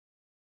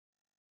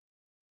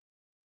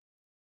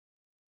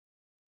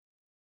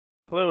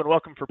Hello and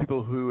welcome for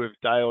people who have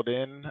dialed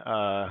in.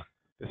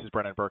 This is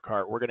Brennan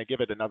Burkhart. We're going to give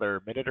it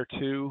another minute or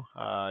two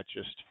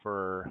just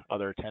for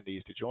other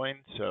attendees to join.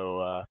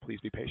 So please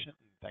be patient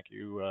and thank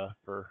you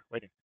for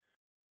waiting.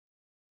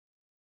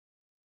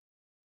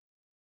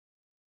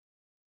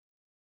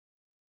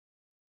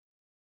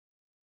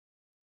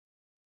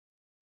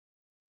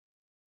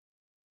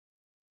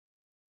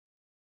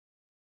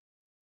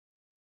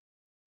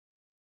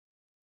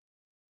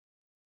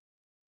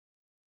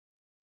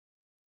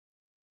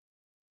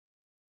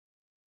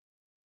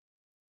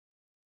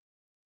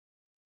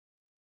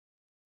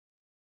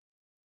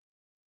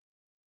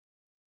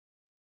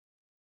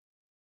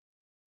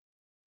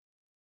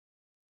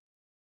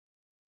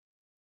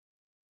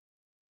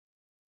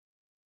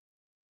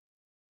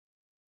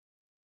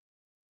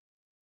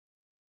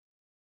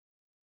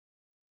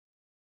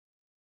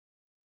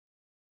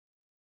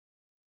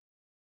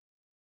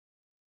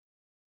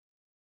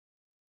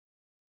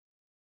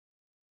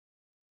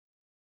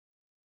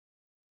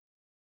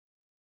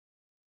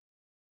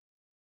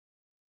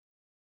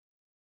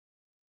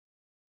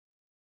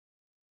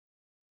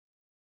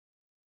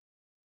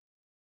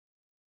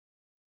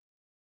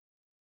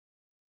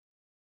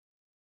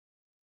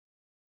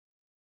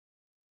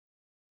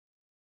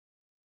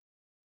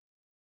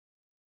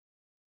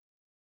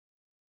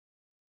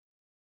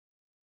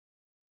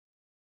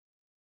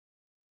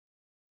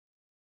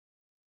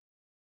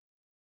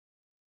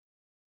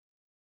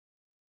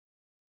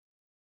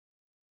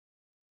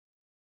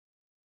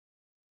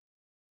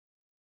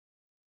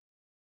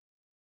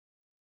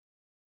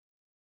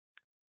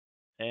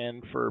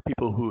 And for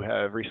people who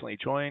have recently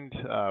joined,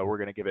 we're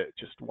going to give it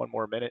just one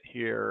more minute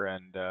here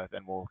and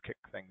then we'll kick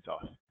things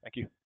off. Thank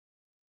you.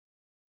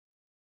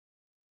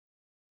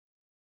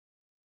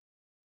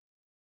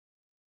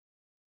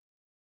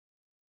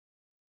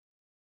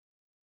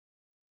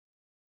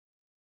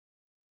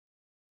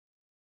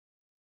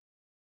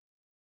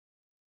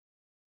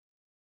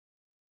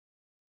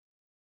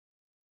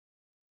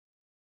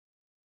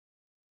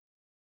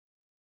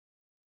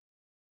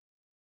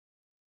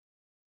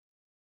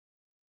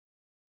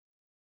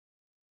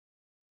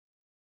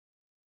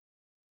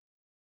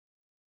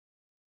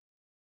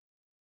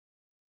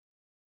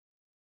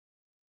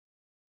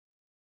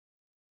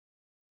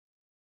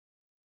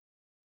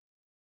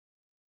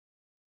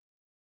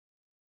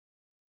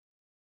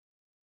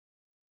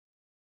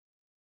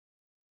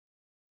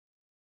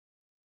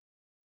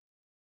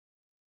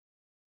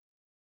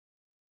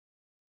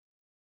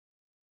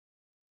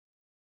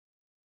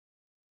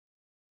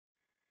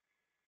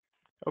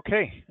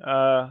 Okay,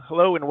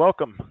 hello and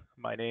welcome.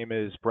 My name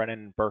is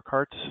Brennan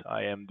Burkhart.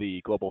 I am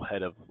the Global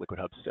Head of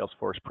LiquidHub's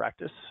Salesforce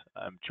practice.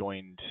 I'm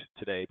joined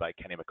today by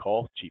Kenny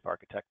McCall, Chief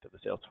Architect of the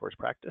Salesforce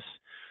practice.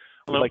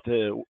 Hello. We'd like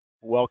to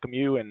welcome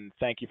you and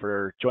thank you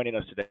for joining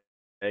us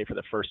today for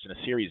the first in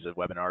a series of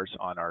webinars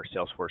on our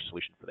Salesforce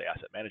solution for the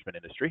asset management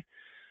industry.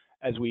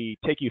 As we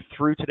take you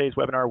through today's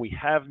webinar, we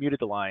have muted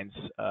the lines,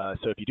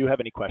 so if you do have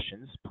any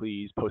questions,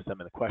 please post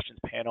them in the questions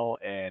panel,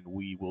 and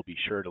we will be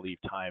sure to leave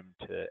time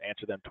to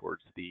answer them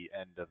towards the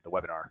end of the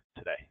webinar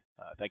today.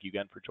 Thank you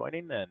again for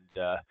joining, and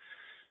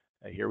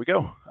here we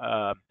go.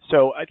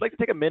 So I'd like to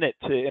take a minute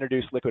to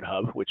introduce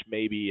LiquidHub, which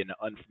may be an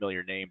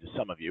unfamiliar name to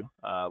some of you.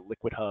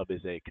 LiquidHub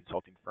is a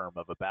consulting firm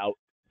of about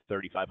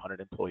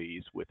 3,500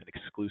 employees with an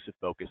exclusive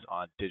focus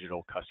on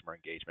digital customer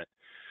engagement.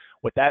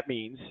 What that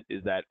means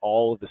is that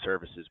all of the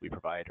services we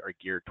provide are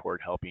geared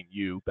toward helping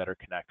you better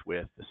connect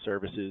with the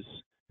services,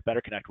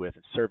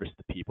 and service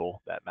the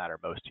people that matter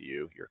most to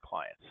you, your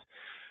clients.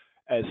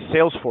 As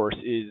Salesforce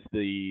is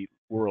the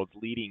world's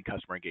leading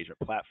customer engagement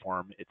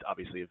platform, it's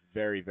obviously a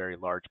very, very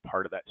large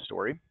part of that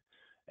story.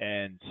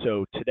 And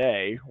so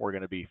today we're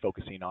going to be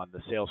focusing on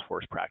the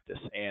Salesforce practice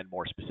and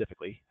more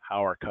specifically how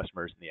our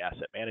customers in the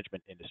asset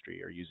management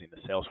industry are using the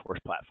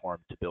Salesforce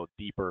platform to build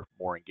deeper,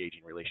 more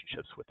engaging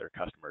relationships with their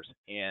customers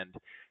and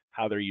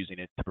how they're using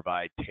it to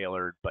provide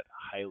tailored but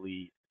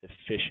highly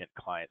efficient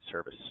client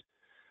service.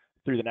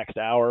 Through the next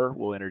hour,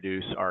 we'll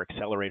introduce our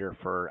accelerator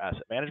for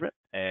asset management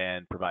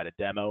and provide a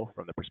demo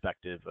from the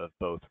perspective of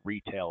both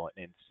retail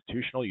and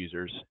institutional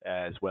users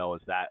as well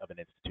as that of an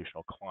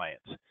institutional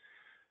client.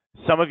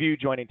 Some of you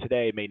joining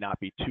today may not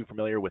be too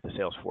familiar with the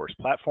Salesforce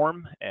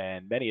platform,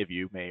 and many of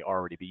you may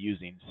already be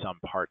using some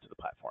parts of the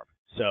platform.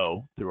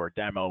 So through our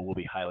demo, we'll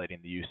be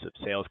highlighting the use of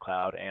Sales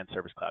Cloud and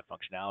Service Cloud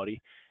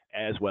functionality,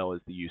 as well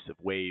as the use of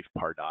Wave,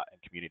 Pardot,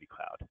 and Community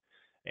Cloud.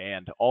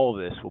 And all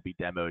of this will be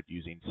demoed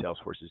using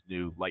Salesforce's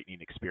new Lightning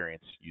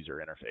Experience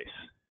user interface.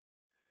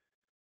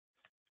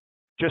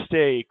 Just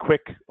a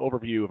quick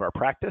overview of our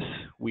practice.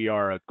 We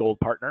are a gold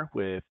partner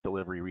with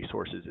delivery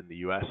resources in the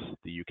US,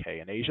 the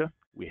UK, and Asia.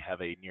 We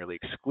have a nearly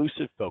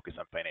exclusive focus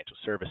on financial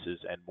services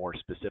and more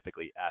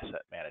specifically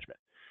asset management.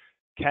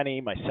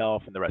 Kenny,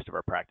 myself, and the rest of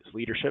our practice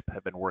leadership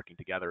have been working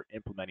together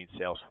implementing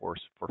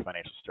Salesforce for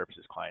financial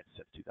services clients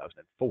since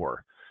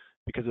 2004.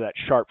 Because of that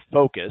sharp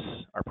focus,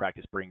 our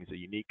practice brings a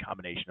unique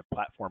combination of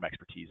platform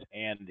expertise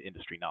and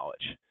industry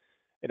knowledge.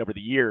 And over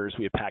the years,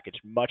 we have packaged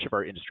much of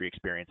our industry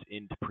experience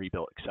into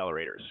pre-built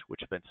accelerators,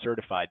 which have been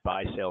certified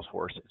by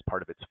Salesforce as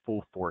part of its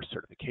full force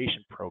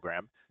certification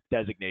program,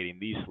 designating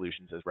these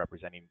solutions as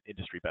representing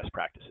industry best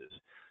practices.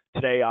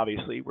 Today,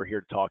 obviously, we're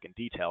here to talk in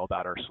detail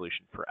about our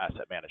solution for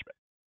asset management.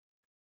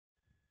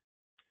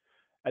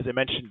 As I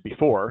mentioned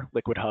before,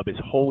 LiquidHub is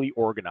wholly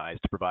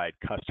organized to provide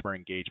customer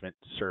engagement,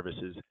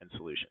 services, and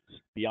solutions.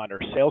 Beyond our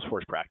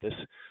Salesforce practice,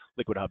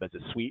 LiquidHub has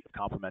a suite of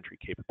complementary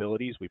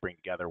capabilities we bring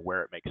together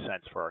where it makes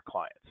sense for our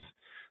clients.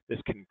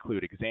 This can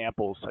include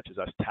examples such as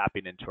us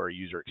tapping into our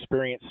user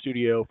experience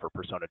studio for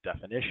persona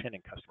definition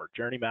and customer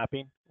journey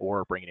mapping,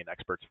 or bringing in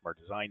experts from our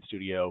design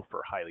studio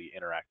for highly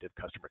interactive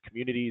customer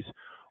communities,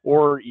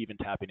 or even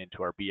tapping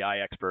into our BI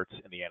experts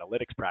in the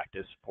analytics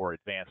practice for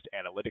advanced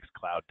analytics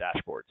cloud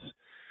dashboards.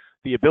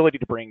 The ability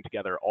to bring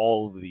together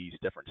all of these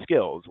different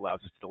skills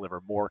allows us to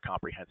deliver more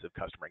comprehensive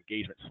customer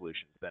engagement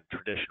solutions than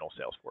traditional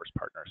Salesforce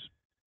partners.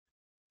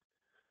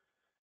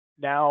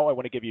 Now I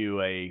want to give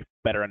you a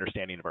better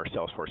understanding of our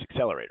Salesforce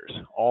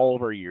accelerators. All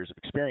of our years of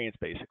experience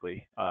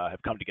basically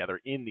have come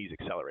together in these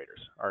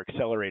accelerators. Our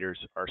accelerators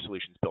are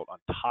solutions built on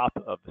top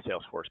of the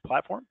Salesforce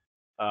platform.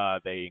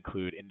 They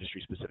include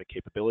industry-specific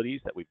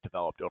capabilities that we've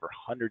developed over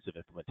hundreds of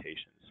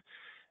implementations.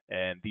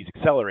 And these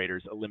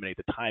accelerators eliminate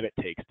the time it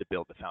takes to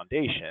build the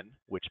foundation,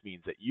 which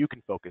means that you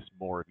can focus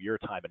more of your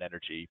time and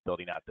energy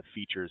building out the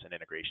features and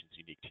integrations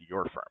unique to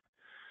your firm.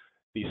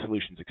 These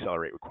solutions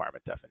accelerate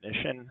requirement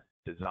definition,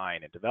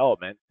 design, and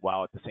development,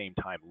 while at the same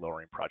time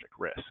lowering project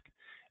risk.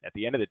 At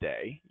the end of the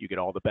day, you get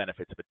all the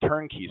benefits of a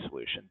turnkey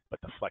solution,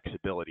 but the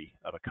flexibility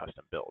of a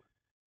custom build.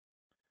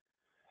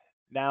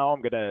 Now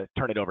I'm going to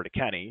turn it over to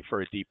Kenny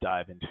for a deep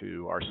dive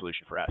into our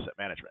solution for asset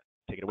management.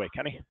 Take it away,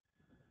 Kenny.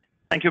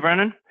 Thank you,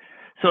 Brennan.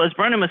 So as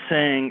Brennan was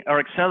saying,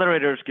 our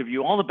accelerators give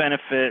you all the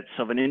benefits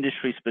of an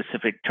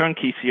industry-specific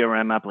turnkey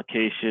CRM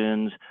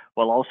applications,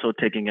 while also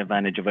taking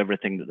advantage of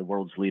everything that the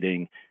world's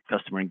leading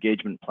customer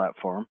engagement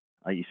platform,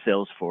 i.e.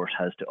 Salesforce,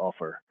 has to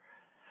offer.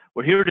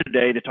 We're here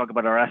today to talk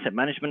about our asset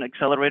management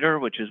accelerator,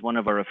 which is one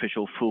of our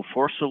official full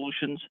force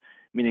solutions,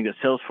 meaning that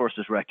Salesforce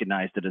has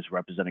recognized it as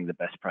representing the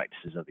best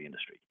practices of the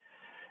industry.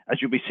 As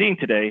you'll be seeing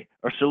today,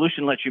 our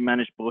solution lets you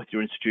manage both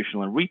your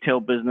institutional and retail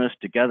business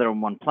together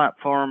on one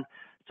platform,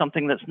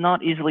 something that's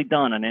not easily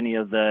done on any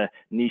of the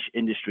niche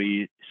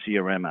industry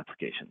CRM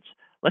applications.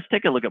 Let's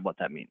take a look at what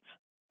that means.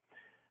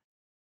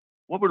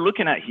 What we're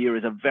looking at here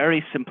is a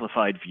very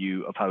simplified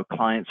view of how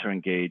clients are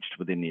engaged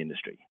within the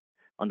industry.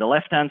 On the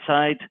left-hand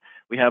side,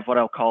 we have what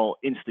I'll call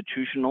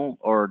institutional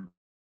or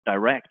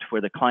direct,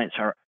 where the clients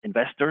are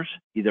investors,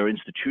 either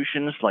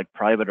institutions like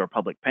private or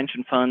public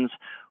pension funds,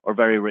 or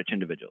very rich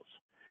individuals.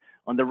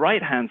 On the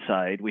right-hand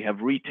side, we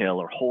have retail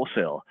or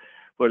wholesale,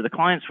 where the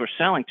clients we're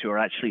selling to are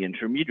actually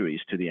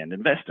intermediaries to the end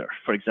investor.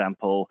 For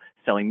example,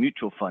 selling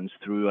mutual funds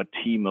through a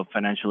team of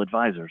financial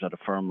advisors at a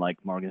firm like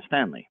Morgan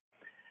Stanley.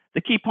 The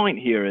key point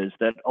here is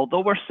that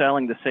although we're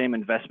selling the same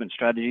investment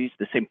strategies,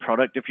 the same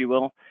product, if you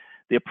will,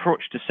 the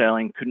approach to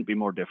selling couldn't be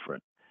more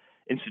different.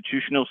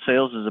 Institutional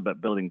sales is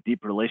about building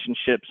deep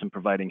relationships and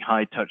providing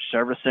high-touch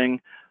servicing,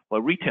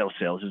 while retail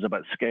sales is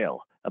about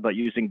scale, about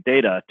using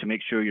data to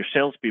make sure your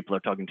salespeople are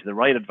talking to the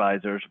right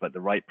advisors about the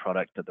right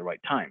product at the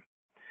right time.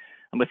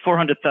 And with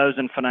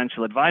 400,000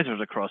 financial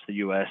advisors across the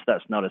US,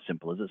 that's not as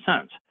simple as it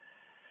sounds.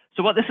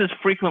 So what this has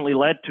frequently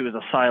led to is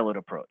a siloed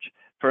approach.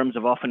 Firms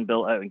have often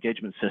built out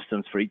engagement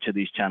systems for each of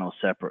these channels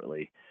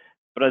separately.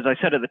 But as I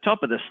said at the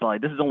top of this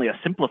slide, this is only a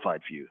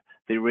simplified view.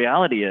 The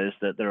reality is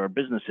that there are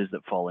businesses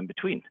that fall in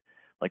between,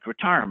 like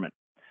retirement,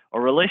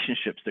 or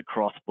relationships that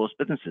cross both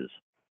businesses.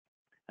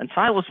 And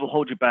silos will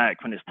hold you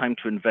back when it's time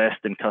to invest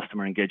in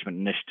customer engagement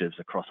initiatives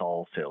across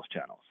all sales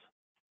channels.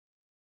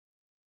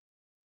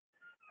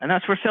 And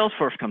that's where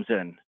Salesforce comes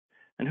in.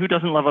 And who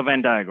doesn't love a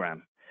Venn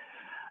diagram?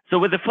 So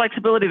with the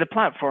flexibility of the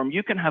platform,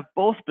 you can have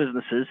both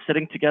businesses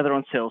sitting together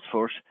on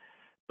Salesforce,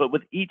 but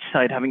with each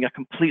side having a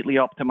completely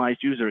optimized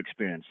user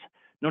experience.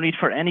 No need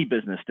for any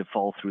business to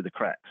fall through the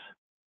cracks.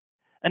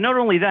 And not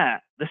only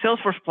that, the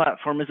Salesforce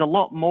platform is a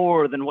lot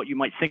more than what you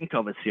might think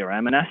of as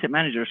CRM, and asset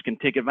managers can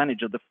take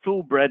advantage of the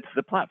full breadth of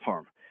the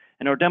platform.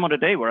 In our demo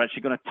today, we're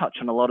actually going to touch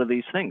on a lot of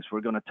these things.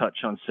 We're going to touch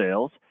on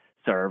sales,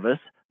 service,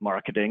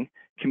 marketing,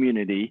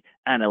 community,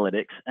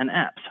 analytics, and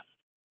apps.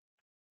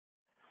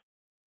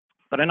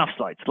 But enough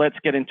slides. Let's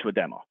get into a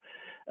demo.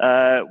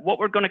 What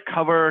we're going to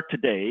cover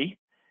today,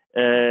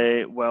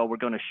 well, we're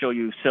going to show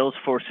you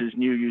Salesforce's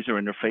new user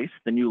interface,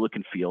 the new look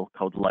and feel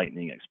called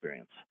Lightning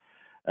Experience.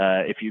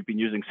 If you've been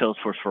using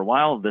Salesforce for a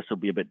while, this will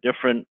be a bit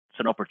different. It's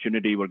an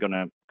opportunity. We're going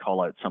to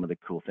call out some of the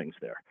cool things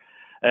there.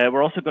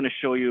 We're also going to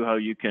show you how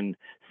you can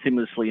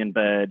seamlessly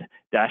embed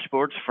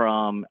dashboards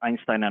from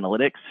Einstein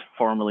Analytics,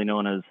 formerly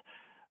known as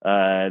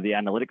the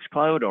Analytics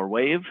Cloud or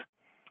Wave.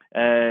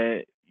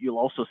 You'll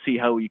also see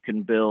how you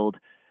can build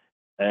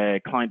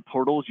client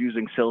portals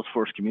using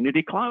Salesforce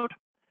Community Cloud.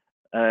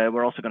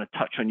 We're also going to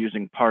touch on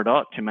using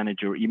Pardot to manage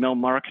your email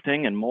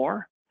marketing and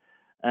more.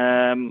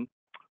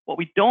 What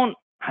we don't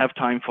have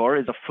time for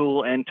is a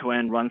full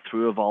end-to-end run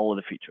through of all of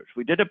the features.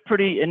 We did a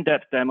pretty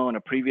in-depth demo in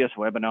a previous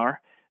webinar.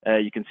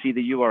 You can see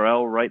the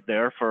URL right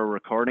there for a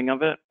recording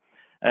of it.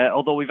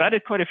 Although we've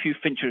added quite a few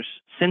features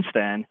since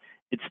then,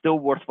 it's still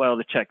worthwhile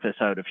to check this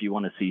out if you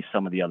want to see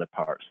some of the other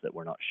parts that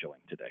we're not showing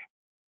today.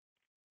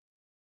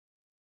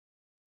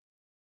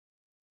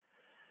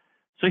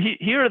 So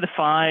here are the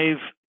 5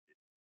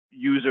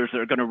 users that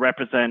are going to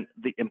represent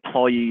the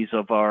employees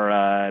of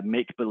our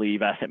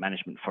make-believe asset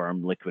management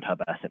firm, LiquidHub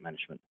Asset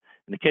Management.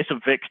 In the case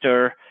of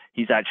Victor,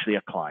 he's actually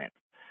a client.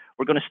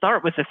 We're going to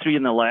start with the 3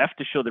 on the left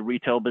to show the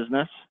retail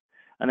business,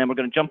 and then we're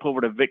going to jump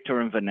over to Victor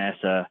and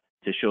Vanessa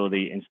to show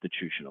the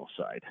institutional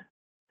side.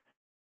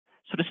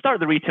 So to start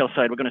the retail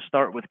side, we're going to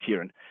start with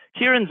Kieran.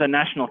 Kieran's a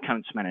national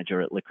accounts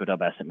manager at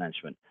LiquidHub Asset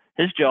Management.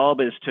 His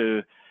job is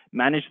to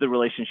manage the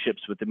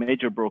relationships with the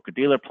major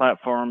broker-dealer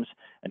platforms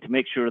and to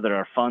make sure that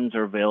our funds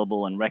are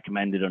available and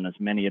recommended on as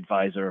many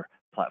advisor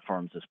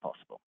platforms as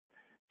possible.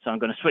 So I'm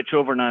going to switch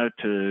over now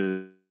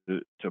to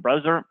a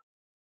browser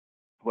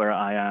where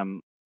I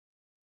am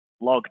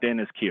logged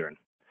in as Kieran.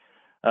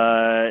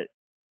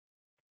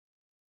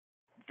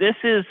 This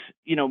is,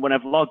 when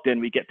I've logged in,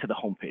 we get to the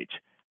homepage.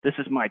 This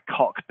is my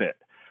cockpit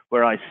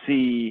where I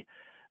see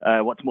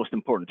what's most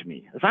important to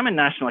me. As I'm a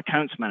national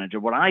accounts manager,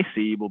 what I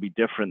see will be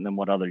different than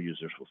what other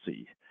users will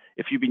see.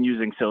 If you've been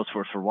using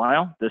Salesforce for a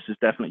while, this is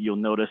definitely, you'll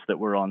notice that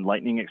we're on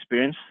Lightning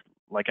Experience.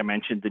 Like I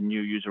mentioned, the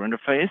new user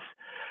interface.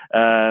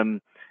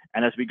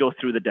 And as we go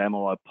through the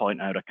demo, I'll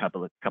point out a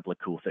couple of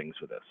cool things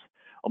with this.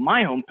 On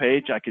my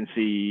homepage, I can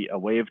see a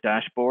Wave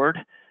dashboard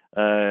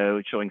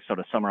showing sort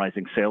of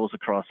summarizing sales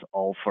across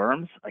all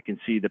firms. I can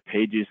see the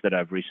pages that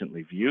I've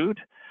recently viewed.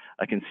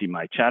 I can see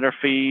my chatter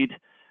feed.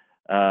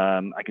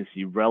 I can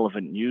see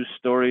relevant news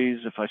stories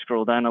if I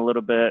scroll down a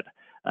little bit,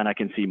 and I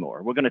can see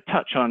more. We're going to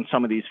touch on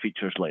some of these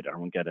features later.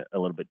 We'll get a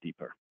little bit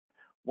deeper.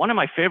 One of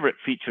my favorite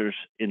features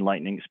in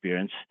Lightning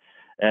Experience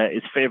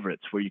is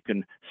favorites, where you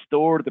can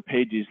store the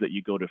pages that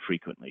you go to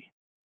frequently.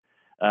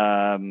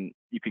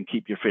 You can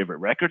keep your favorite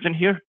records in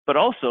here, but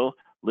also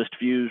list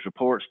views,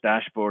 reports,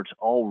 dashboards,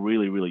 all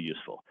really, really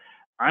useful.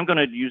 I'm going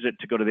to use it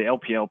to go to the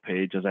LPL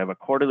page as I have a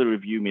quarterly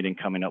review meeting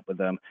coming up with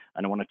them,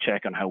 and I want to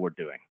check on how we're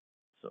doing.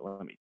 So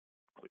let me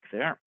click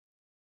there.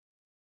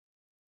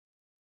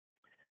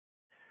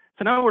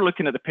 So now we're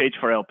looking at the page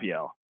for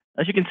LPL.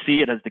 As you can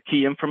see, it has the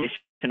key information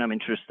I'm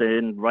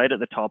interested in right at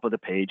the top of the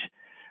page.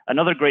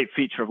 Another great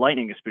feature of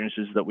Lightning Experience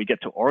is that we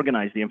get to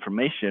organize the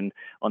information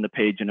on the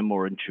page in a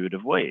more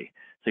intuitive way.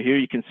 So here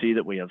you can see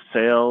that we have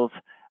sales,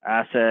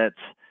 assets,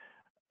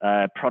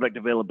 product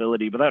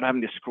availability without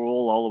having to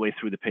scroll all the way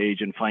through the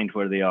page and find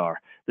where they are.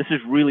 This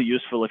is really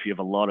useful if you have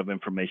a lot of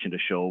information to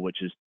show,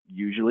 which is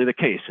usually the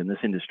case in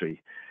this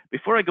industry.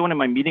 Before I go into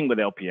my meeting with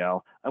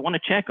LPL, I want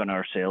to check on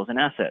our sales and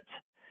assets.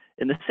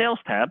 In the sales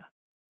tab,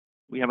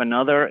 we have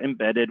another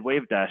embedded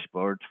Wave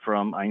dashboard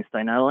from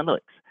Einstein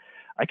Analytics.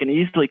 I can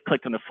easily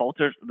click on the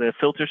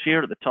filters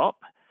here at the top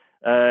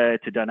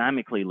to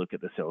dynamically look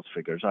at the sales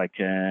figures. I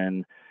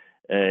can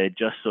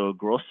just so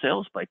gross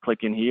sales by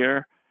clicking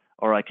here,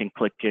 or I can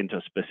click into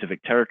a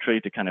specific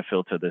territory to kind of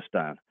filter this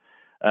down.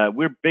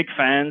 We're big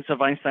fans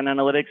of Einstein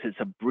Analytics. It's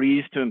a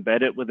breeze to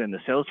embed it within the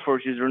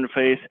Salesforce user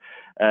interface.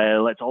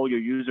 Lets all your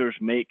users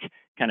make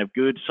kind of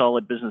good,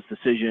 solid business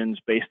decisions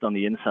based on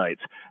the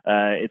insights.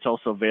 It's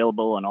also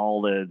available on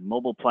all the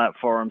mobile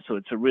platforms. So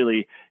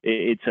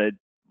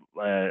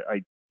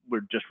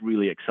we're just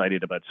really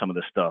excited about some of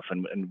this stuff.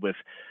 And with,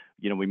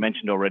 we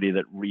mentioned already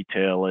that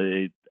retail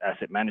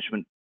asset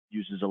management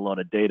uses a lot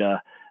of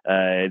data.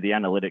 The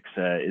analytics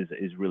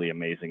is really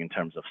amazing in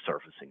terms of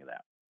surfacing of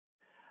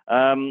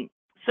that.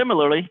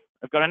 Similarly,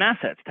 I've got an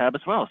assets tab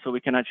as well, so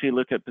we can actually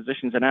look at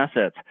positions and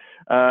assets.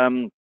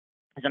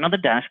 There's another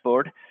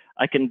dashboard.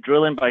 I can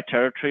drill in by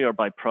territory or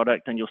by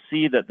product, and you'll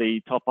see that the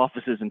top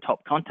offices and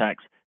top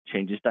contacts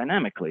changes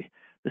dynamically.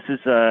 This is,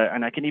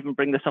 and I can even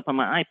bring this up on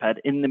my iPad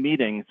in the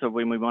meeting, so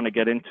when we want to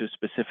get into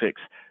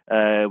specifics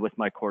with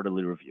my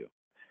quarterly review.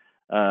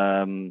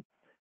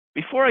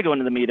 Before I go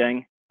into the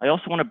meeting, I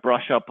also want to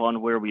brush up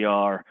on where we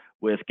are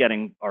with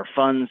getting our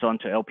funds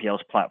onto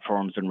LPL's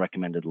platforms and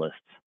recommended lists.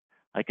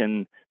 I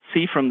can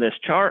see from this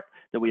chart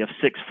that we have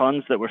 6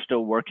 funds that we're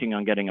still working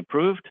on getting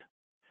approved.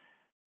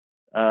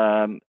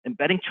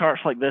 Embedding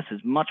charts like this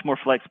is much more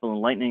flexible in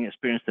Lightning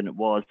Experience than it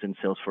was in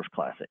Salesforce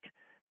Classic.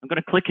 I'm going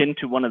to click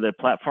into one of the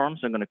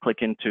platforms. I'm going to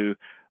click into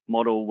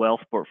Model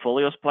Wealth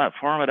Portfolios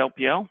platform at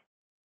LPL.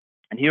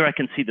 And here I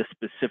can see the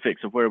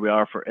specifics of where we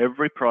are for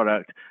every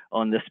product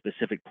on this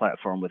specific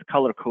platform with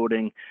color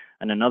coding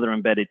and another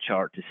embedded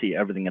chart to see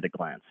everything at a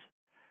glance.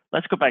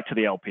 Let's go back to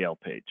the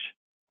LPL page.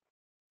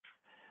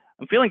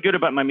 I'm feeling good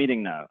about my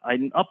meeting now.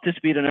 I'm up to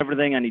speed on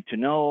everything I need to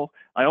know.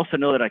 I also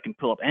know that I can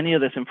pull up any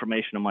of this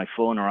information on my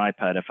phone or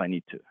iPad if I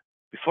need to.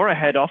 Before I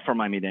head off for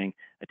my meeting,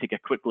 I take a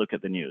quick look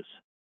at the news,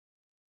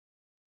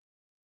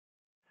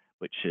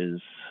 which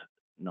is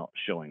not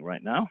showing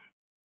right now.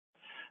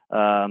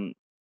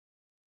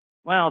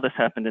 Well, this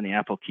happened in the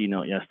Apple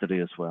keynote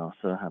yesterday as well,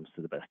 so it happens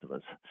to the best of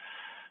us.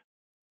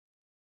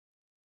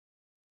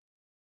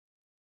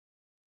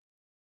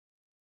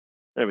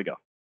 There we go.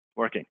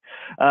 working.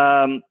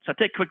 So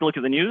take a quick look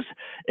at the news.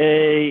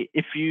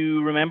 If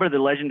you remember the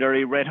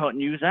legendary Red Hot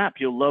News app,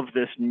 you'll love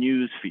this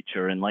news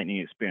feature in Lightning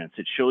Experience.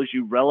 It shows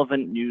you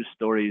relevant news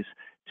stories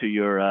to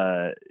your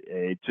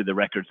to the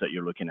records that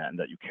you're looking at and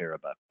that you care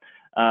about.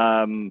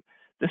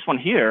 This one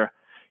here,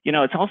 you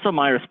know, it's also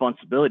my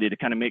responsibility to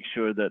kind of make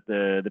sure that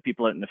the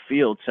people out in the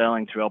field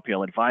selling through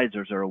LPL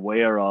advisors are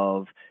aware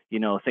of, you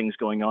know, things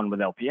going on with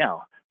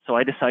LPL. So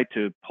I decide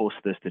to post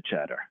this to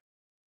Chatter.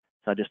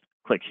 So I just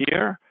click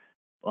here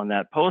on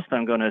that post.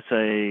 I'm going to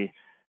say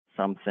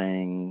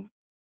something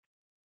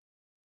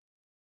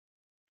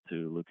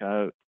to look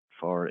out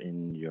for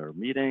in your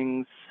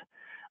meetings.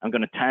 I'm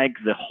going to tag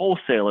the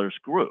wholesalers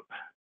group.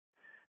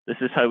 This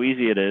is how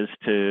easy it is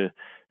to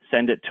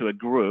send it to a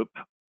group,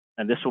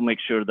 and this will make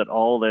sure that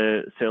all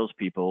the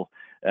salespeople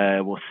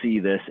will see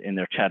this in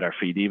their Chatter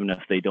feed, even if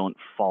they don't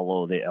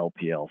follow the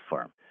LPL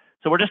firm.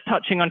 So we're just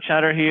touching on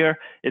Chatter here.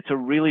 It's a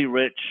really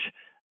rich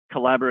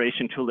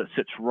collaboration tool that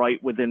sits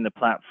right within the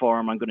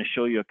platform. I'm going to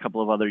show you a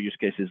couple of other use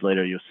cases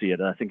later. You'll see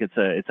it. I think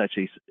it's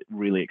actually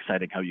really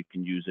exciting how you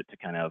can use it to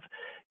kind of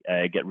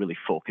get really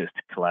focused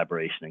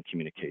collaboration and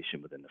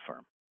communication within the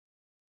firm.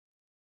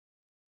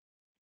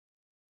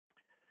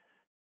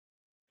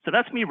 So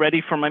that's me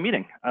ready for my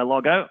meeting. I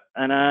log out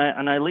and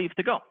I leave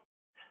to go.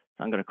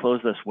 So I'm going to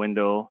close this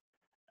window.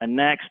 And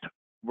next,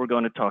 we're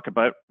going to talk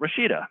about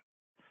Rashida.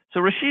 So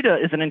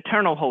Rashida is an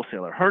internal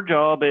wholesaler. Her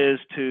job is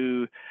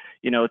to,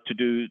 you know, to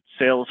do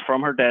sales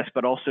from her desk,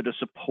 but also to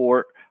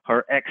support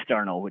her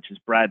external, which is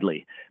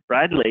Bradley.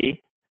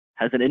 Bradley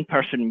has an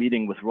in-person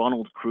meeting with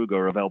Ronald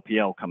Kruger of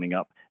LPL coming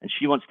up, and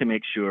she wants to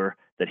make sure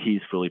that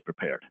he's fully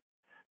prepared.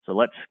 So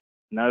let's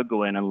now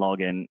go in and log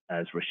in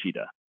as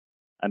Rashida.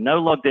 I'm now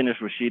logged in as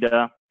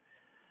Rashida.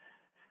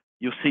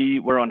 You'll see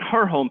we're on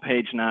her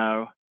homepage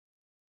now.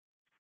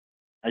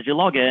 As you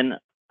log in,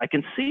 I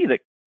can see that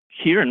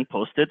Kieran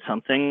posted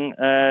something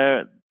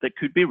that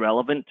could be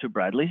relevant to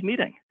Bradley's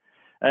meeting.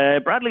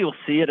 Bradley will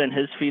see it in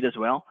his feed as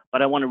well,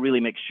 but I want to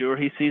really make sure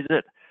he sees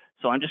it.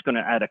 So I'm just going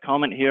to add a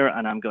comment here,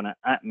 and I'm going to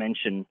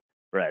 @mention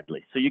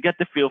Bradley. So you get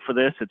the feel for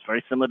this. It's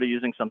very similar to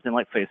using something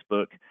like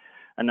Facebook.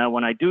 And now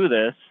when I do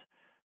this,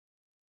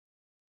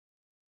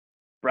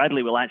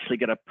 Bradley will actually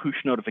get a push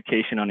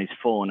notification on his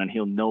phone, and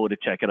he'll know to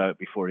check it out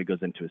before he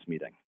goes into his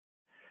meeting.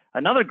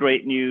 Another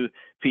great new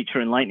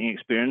feature in Lightning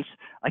Experience,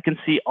 I can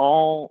see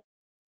all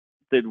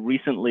the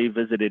recently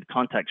visited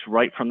contacts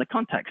right from the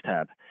Contacts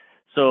tab.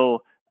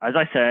 So as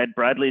I said,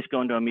 Bradley's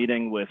going to a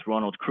meeting with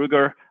Ronald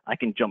Kruger. I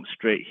can jump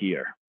straight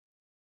here.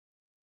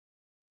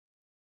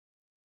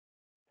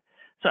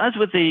 So as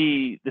with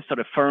the sort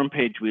of firm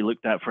page we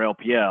looked at for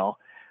LPL,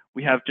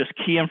 we have just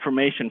key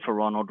information for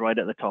Ronald right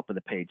at the top of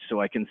the page.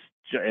 So I can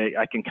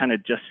kind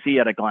of just see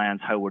at a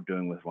glance how we're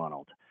doing with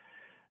Ronald.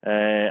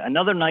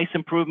 Another nice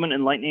improvement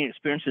in Lightning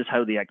Experience is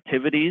how the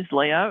activities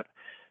lay out.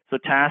 So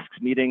tasks,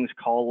 meetings,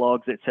 call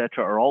logs,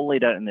 etc., are all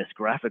laid out in this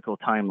graphical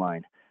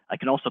timeline. I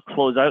can also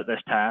close out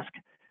this task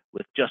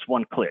with just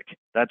one click.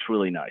 That's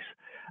really nice.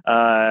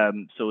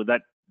 So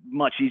that's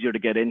much easier to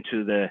get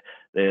into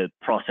the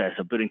process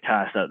of putting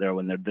tasks out there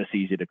when they're this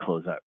easy to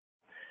close out.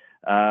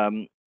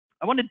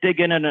 I want to dig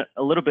in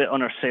a little bit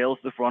on our sales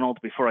with Ronald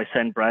before I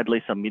send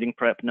Bradley some meeting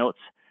prep notes.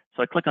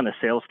 So I click on the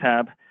sales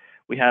tab.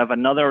 We have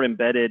another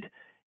embedded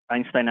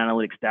Einstein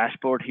Analytics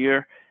dashboard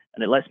here,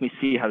 and it lets me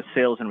see how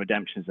sales and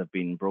redemptions have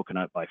been broken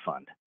out by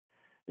fund.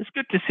 It's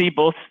good to see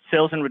both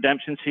sales and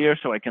redemptions here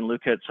so I can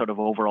look at sort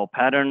of overall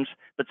patterns,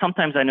 but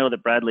sometimes I know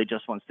that Bradley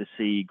just wants to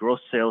see gross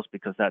sales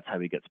because that's how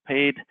he gets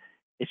paid.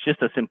 It's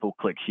just a simple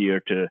click here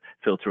to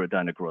filter it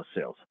down to gross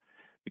sales.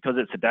 Because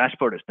it's a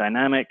dashboard, it's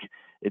dynamic,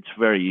 it's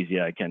very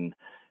easy. I can,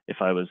 if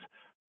I was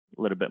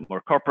a little bit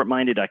more corporate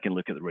minded, I can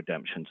look at the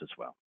redemptions as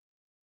well.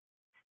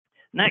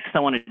 Next, I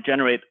want to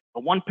generate a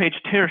one-page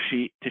tear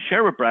sheet to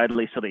share with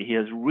Bradley so that he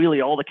has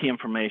really all the key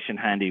information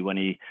handy when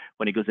he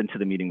goes into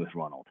the meeting with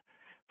Ronald.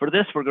 For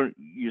this, we're going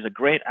to use a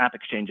great app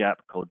exchange app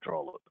called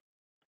DrawLoop.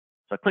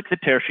 So I click the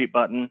tear sheet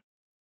button.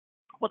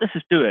 What this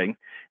is doing,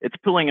 it's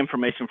pulling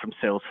information from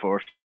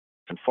Salesforce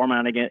and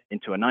formatting it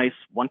into a nice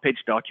one-page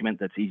document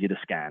that's easy to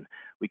scan.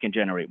 We can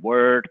generate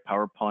Word,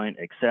 PowerPoint,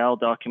 Excel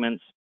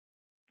documents,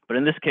 but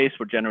in this case,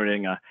 we're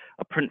generating a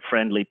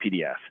print-friendly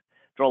PDF.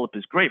 DrawLoop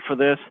is great for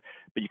this,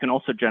 but you can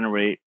also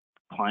generate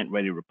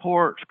client-ready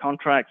reports,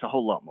 contracts, a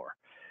whole lot more.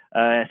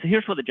 So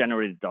here's what the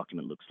generated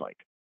document looks like.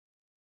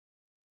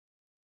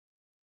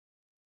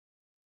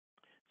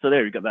 So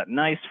there, you've got that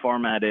nice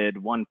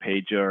formatted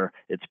one-pager.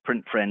 It's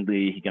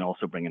print-friendly. You can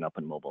also bring it up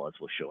on mobile, as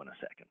we'll show in a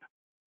second.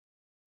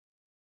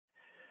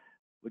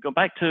 We go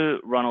back to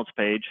Ronald's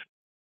page.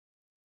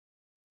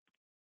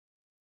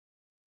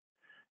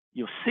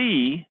 You'll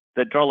see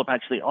that DrawLoop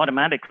actually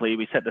automatically,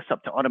 we set this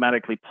up to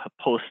automatically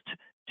post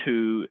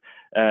to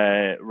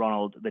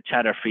Ronald the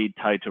Chatter feed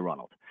tied to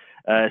Ronald.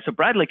 So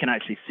Bradley can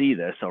actually see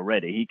this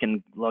already. He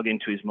can log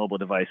into his mobile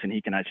device and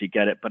he can actually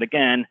get it. But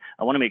again,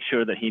 I want to make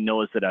sure that he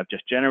knows that I've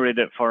just generated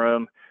it for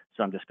him.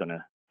 So I'm just going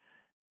to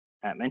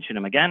mention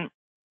him again.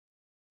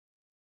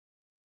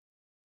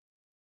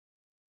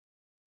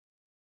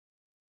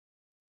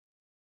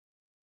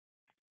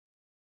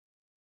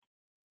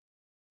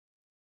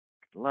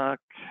 luck.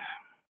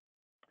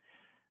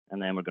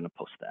 And then we're going to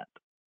post that.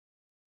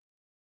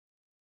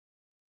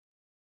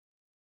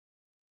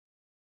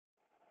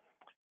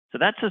 So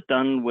that's just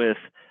done with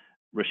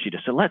Rashida.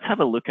 So let's have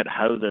a look at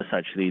how this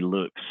actually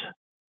looks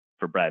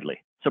for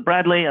Bradley. So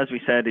Bradley, as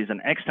we said, is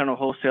an external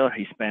wholesaler.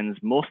 He spends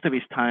most of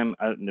his time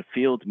out in the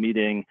field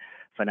meeting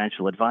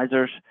financial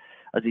advisors.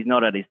 As he's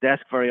not at his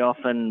desk very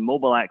often,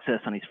 mobile access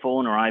on his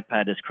phone or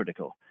iPad is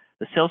critical.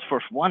 The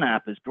Salesforce One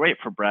app is great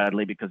for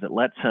Bradley because it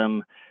lets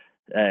him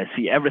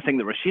see everything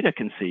that Rashida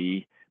can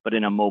see, but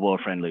in a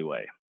mobile-friendly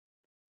way.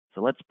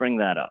 So let's bring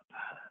that up.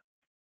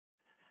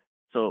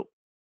 So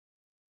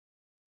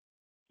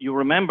you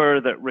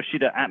remember that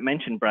Rashida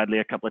mentioned Bradley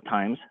a couple of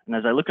times, and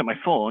as I look at my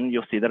phone,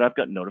 you'll see that I've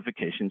got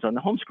notifications on the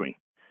home screen.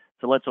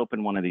 So let's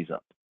open one of these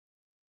up.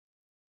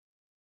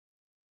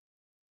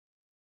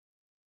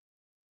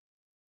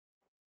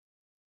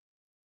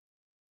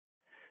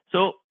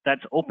 So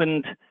that's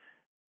opened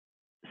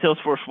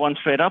Salesforce One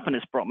straight up, and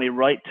it's brought me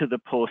right to the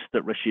post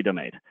that Rashida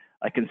made.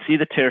 I can see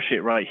the tear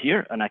sheet right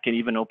here, and I can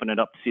even open it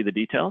up to see the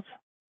details.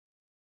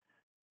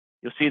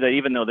 You'll see that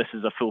even though this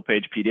is a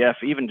full-page PDF,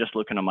 even just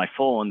looking on my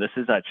phone, this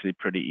is actually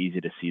pretty easy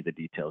to see the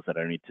details that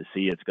I need to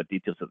see. It's got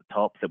details at the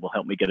top that will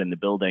help me get in the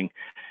building.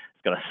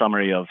 It's got a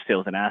summary of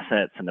sales and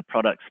assets and the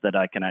products that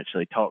I can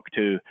actually talk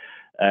to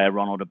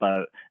Ronald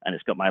about, and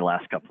it's got my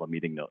last couple of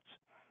meeting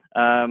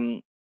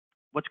notes.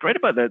 What's great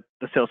about the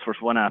Salesforce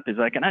One app is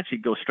I can actually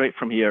go straight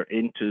from here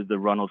into the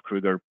Ronald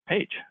Kruger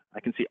page.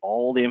 I can see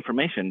all the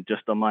information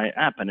just on my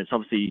app, and it's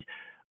obviously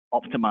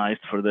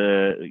optimized for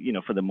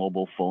the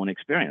mobile phone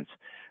experience.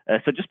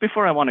 So just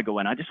before I want to go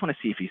in, I just want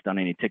to see if he's done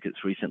any tickets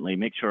recently,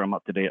 make sure I'm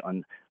up to date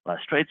on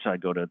last trade. So I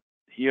go to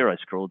here, I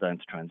scroll down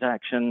to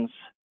transactions,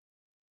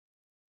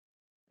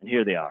 and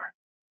here they are.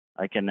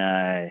 I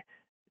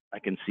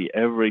can see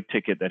every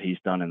ticket that he's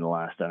done in the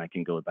last, and I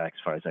can go back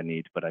as far as I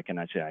need, but I can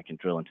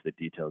drill into the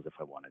details if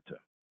I wanted to.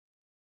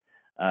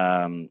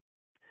 And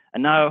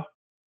now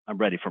I'm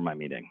ready for my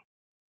meeting.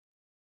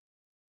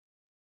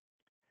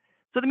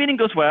 So the meeting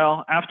goes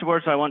well.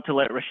 Afterwards, I want to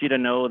let Rashida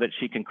know that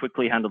she can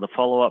quickly handle the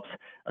follow-ups.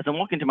 As I'm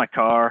walking to my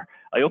car,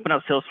 I open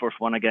up Salesforce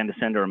One again to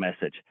send her a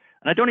message.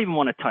 And I don't even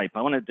want to type.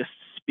 I want to just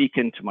speak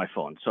into my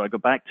phone. So I go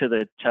back to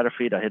the chatter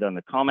feed. I hit on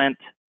the comment.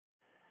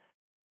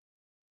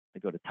 I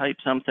go to type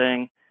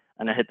something,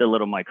 and I hit the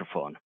little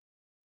microphone.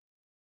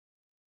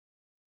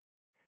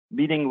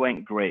 Meeting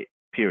went great,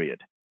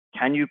 period.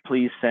 Can you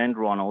please send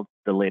Ronald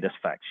the latest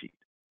fact sheet?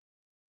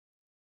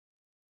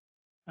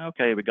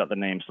 Okay, we got the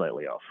name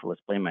slightly off. Let's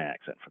blame my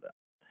accent for that.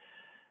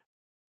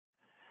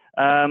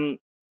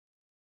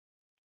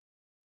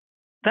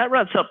 That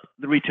wraps up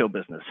the retail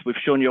business. We've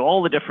shown you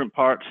all the different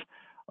parts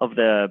of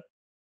the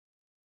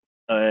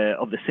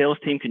sales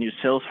team can use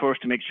Salesforce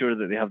to make sure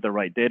that they have the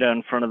right data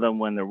in front of them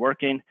when they're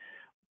working.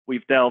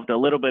 We've delved a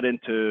little bit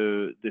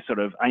into the sort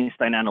of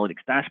Einstein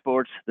Analytics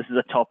dashboards. This is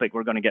a topic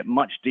we're going to get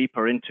much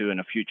deeper into in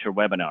a future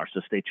webinar, so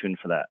stay tuned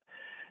for that.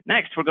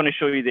 Next, we're going to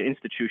show you the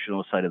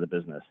institutional side of the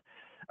business.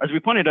 As we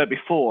pointed out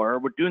before,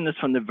 we're doing this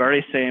from the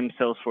very same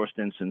Salesforce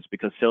instance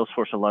because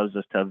Salesforce allows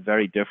us to have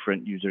very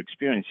different user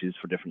experiences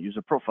for different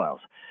user profiles.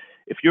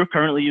 If you're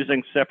currently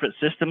using separate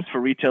systems for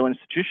retail and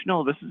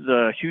institutional, this is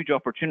a huge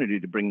opportunity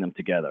to bring them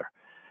together.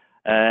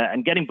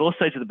 And getting both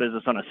sides of the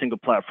business on a single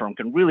platform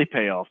can really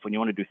pay off when you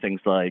want to do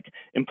things like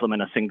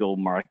implement a single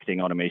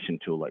marketing automation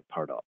tool like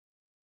Pardot.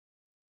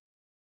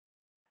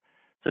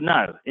 So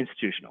now,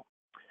 institutional.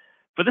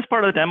 For this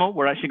part of the demo,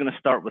 we're actually going to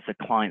start with the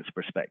client's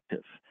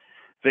perspective.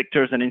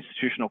 Victor's an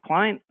institutional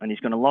client, and he's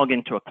going to log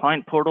into a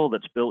client portal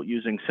that's built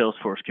using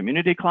Salesforce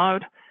Community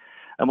Cloud.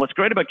 And what's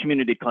great about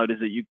Community Cloud is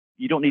that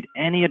you don't need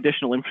any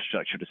additional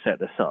infrastructure to set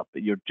this up.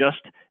 You're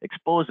just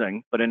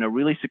exposing, but in a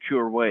really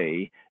secure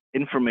way,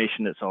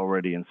 information that's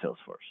already in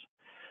Salesforce.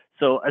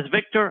 So as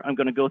Victor, I'm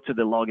going to go to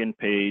the login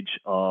page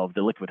of the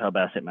LiquidHub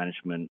Asset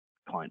Management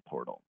client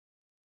portal.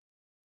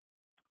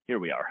 Here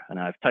we are, and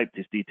I've typed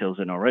these details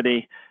in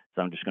already,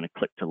 so I'm just going to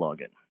click to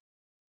log in.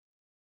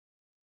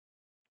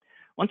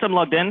 Once I'm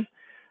logged in,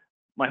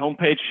 my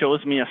homepage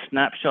shows me a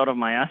snapshot of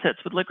my assets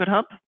with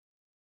LiquidHub,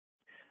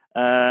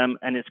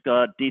 and it's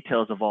got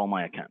details of all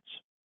my accounts.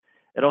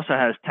 It also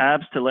has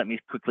tabs to let me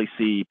quickly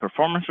see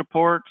performance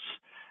reports,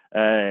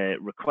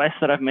 requests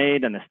that I've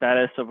made and the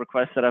status of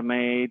requests that I've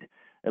made.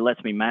 It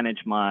lets me manage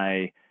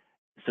my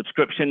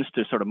subscriptions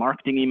to sort of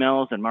marketing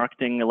emails and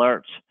marketing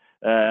alerts,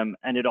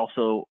 and it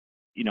also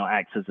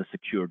acts as a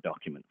secure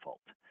document vault.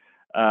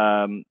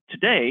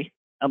 Today,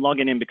 I'm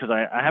logging in because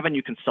I have a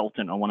new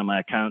consultant on one of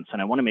my accounts,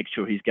 and I want to make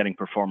sure he's getting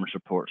performance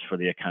reports for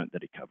the account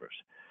that he covers.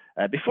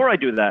 Before I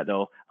do that,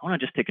 though, I want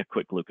to just take a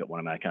quick look at one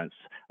of my accounts.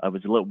 I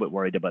was a little bit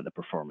worried about the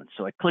performance.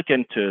 So I click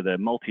into the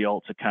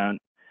multi-alts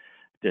account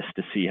just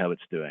to see how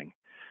it's doing.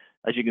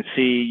 As you can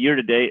see, year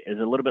to date is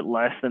a little bit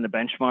less than the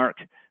benchmark,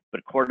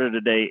 but quarter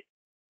to date,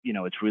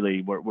 it's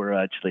really, we're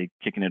actually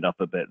kicking it up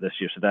a bit this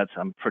year. So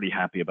I'm pretty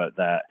happy about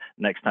that.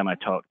 Next time I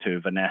talk to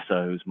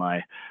Vanessa, who's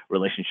my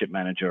relationship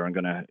manager, we're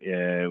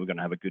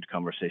gonna have a good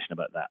conversation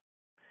about that.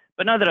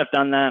 But now that I've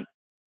done that,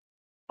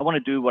 I want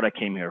to do what I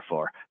came here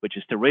for, which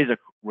is to raise a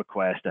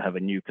request to have a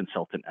new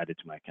consultant added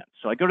to my account.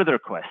 So I go to the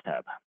request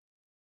tab.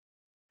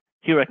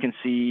 Here I can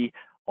see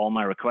all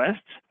my requests,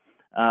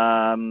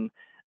 and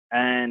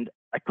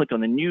I click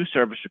on the new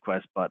service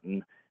request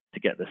button to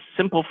get this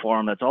simple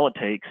form. That's all it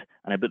takes,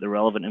 and I put the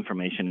relevant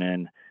information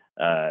in.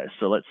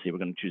 So let's see, we're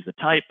going to choose the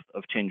type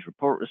of change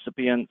report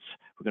recipients.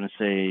 We're going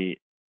to say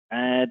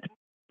add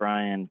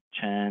Brian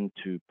Chan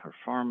to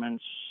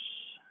performance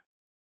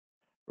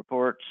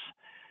reports.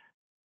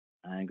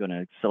 I'm going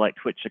to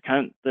select which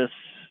account this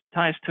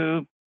ties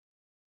to.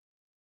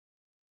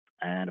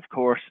 And of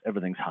course,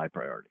 everything's high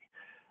priority.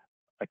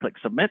 I click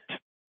submit.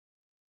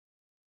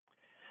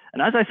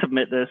 And as I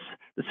submit this,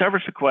 the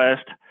service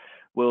request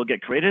will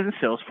get created in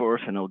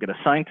Salesforce and it'll get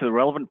assigned to the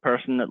relevant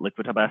person at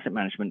LiquidHub Asset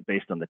Management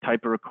based on the type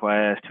of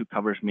request, who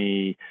covers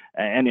me,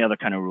 any other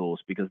kind of rules,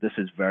 because this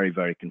is very,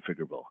 very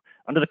configurable.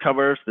 Under the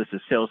covers, this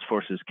is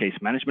Salesforce's case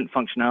management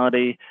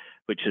functionality,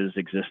 which has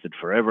existed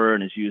forever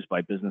and is used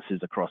by businesses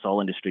across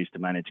all industries to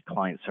manage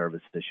client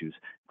service issues,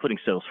 including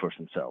Salesforce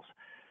themselves.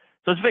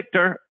 So as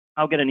Victor,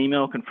 I'll get an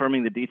email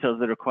confirming the details of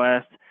the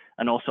request,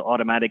 and also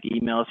automatic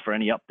emails for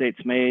any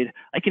updates made.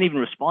 I can even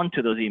respond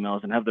to those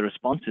emails and have the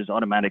responses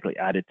automatically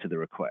added to the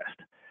request.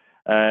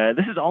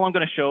 This is all I'm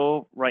going to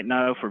show right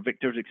now for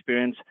Victor's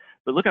experience,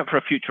 but look out for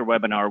a future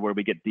webinar where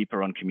we get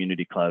deeper on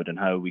Community Cloud and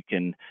how we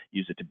can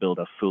use it to build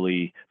a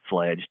fully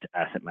fledged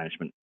asset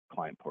management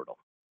client portal.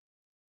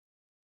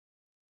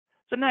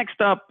 So next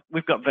up,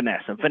 we've got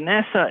Vanessa.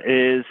 Vanessa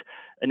is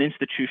an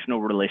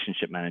institutional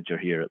relationship manager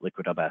here at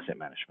LiquidHub Asset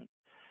Management.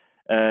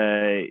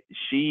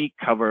 She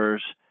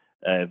covers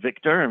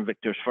Victor and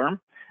Victor's firm.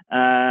 So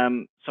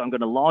I'm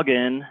going to log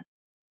in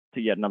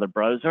to yet another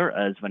browser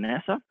as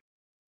Vanessa.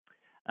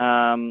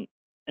 And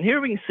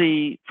here we can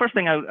see, first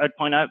thing I'd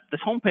point out,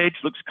 this homepage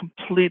looks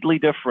completely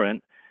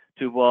different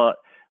to what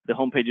the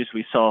homepages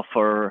we saw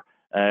for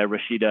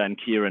Rashida and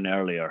Kieran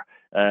earlier.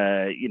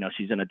 You know,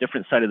 she's in a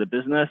different side of the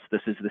business.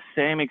 This is the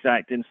same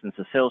exact instance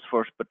of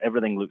Salesforce, but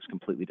everything looks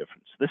completely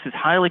different. So this is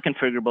highly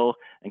configurable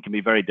and can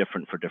be very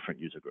different for different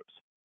user groups.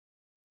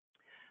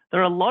 There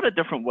are a lot of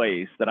different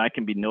ways that I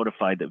can be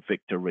notified that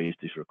Victor raised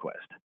his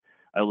request.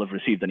 I will have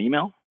received an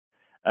email.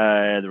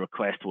 The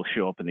request will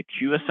show up in the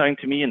queue assigned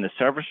to me in the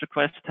service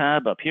request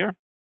tab up here.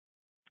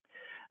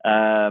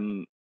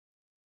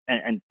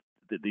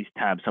 These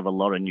tabs have a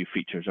lot of new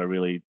features. I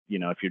really, you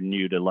know, if you're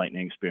new to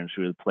Lightning Experience,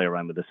 really play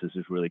around with this. This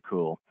is really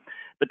cool.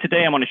 But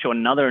today I want to show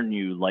another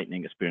new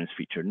Lightning Experience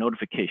feature,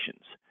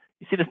 notifications.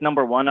 You see this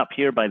number 1 up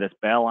here by this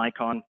bell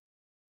icon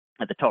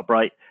at the top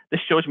right? This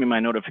shows me my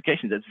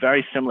notifications. It's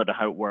very similar to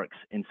how it works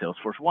in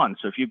Salesforce 1.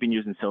 So if you've been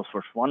using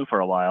Salesforce 1 for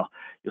a while,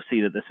 you'll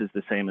see that this is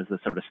the same as the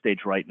sort of stage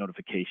right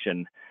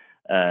notification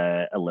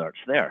alerts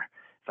there.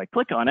 If I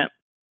click on it,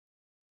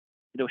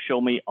 it'll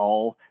show me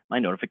all my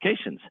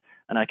notifications.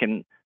 And I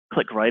can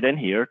click right in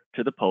here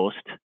to the post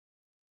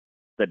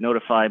that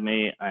notified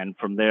me, and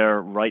from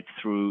there right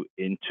through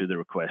into the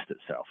request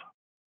itself.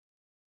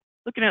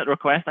 Looking at the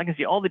request, I can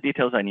see all the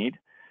details I need.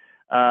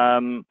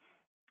 The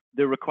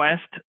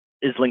request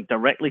is linked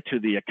directly to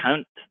the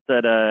account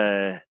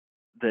that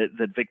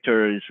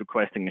Victor is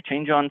requesting a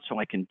change on, so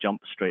I can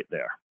jump straight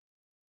there.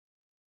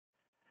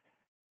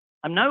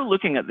 I'm now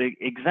looking at the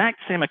exact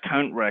same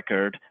account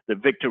record that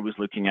Victor was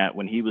looking at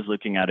when he was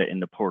looking at it in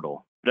the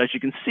portal. But as you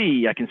can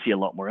see, I can see a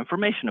lot more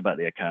information about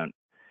the account.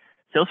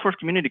 Salesforce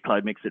Community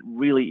Cloud makes it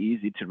really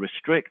easy to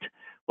restrict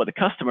what the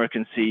customer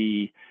can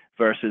see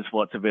versus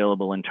what's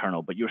available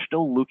internal, but you're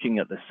still looking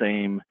at the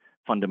same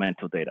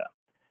fundamental data.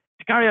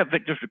 To carry out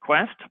Victor's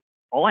request,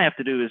 all I have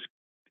to do is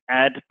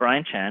add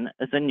Brian Chan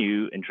as a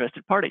new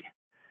interested party.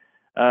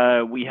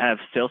 We have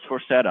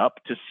Salesforce set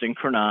up to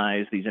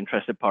synchronize these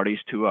interested parties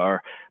to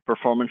our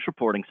performance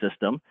reporting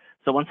system.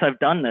 So once I've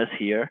done this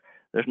here,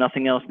 there's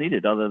nothing else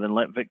needed other than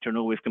let Victor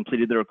know we've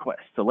completed the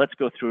request. So let's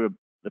go through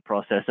the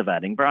process of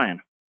adding Brian.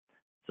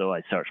 So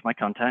I search my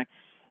contacts.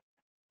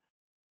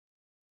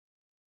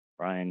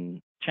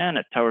 Brian Chan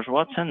at Towers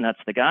Watson,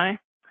 that's the guy.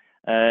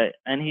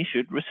 And he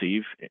should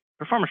receive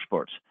performance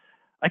reports.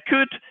 I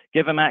could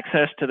give him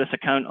access to this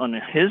account on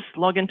his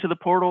login to the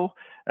portal,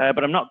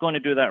 but I'm not going to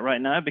do that right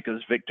now because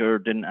Victor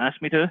didn't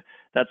ask me to.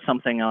 That's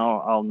something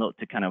I'll note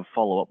to kind of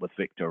follow up with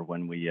Victor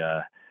when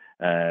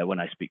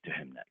I speak to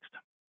him next.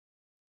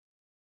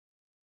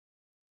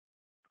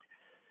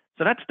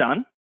 So that's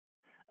done.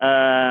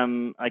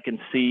 I can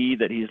see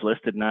that he's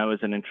listed now as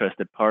an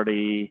interested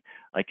party.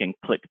 I can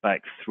click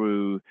back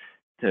through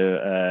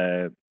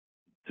to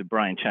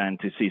Brian Chan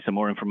to see some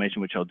more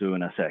information, which I'll do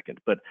in a second.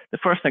 But the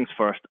first things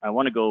first, I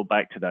want to go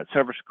back to that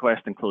service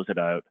request and close it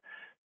out.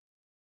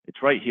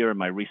 It's right here in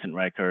my recent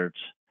records.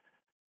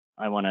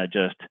 I want to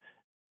just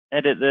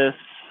edit this,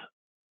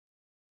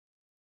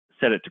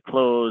 set it to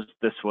close.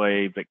 This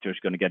way, Victor's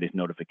going to get his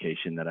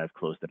notification that I've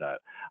closed it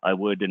out. I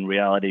would, in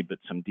reality, put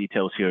some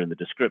details here in the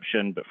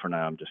description, but for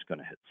now, I'm just going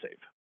to hit save.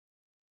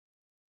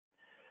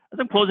 As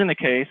I'm closing the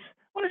case,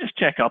 I want to just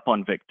check up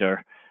on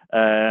Victor,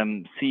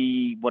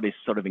 see what his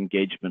sort of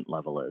engagement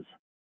level is.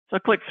 So I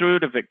click through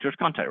to Victor's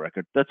contact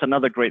record. That's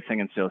another great thing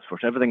in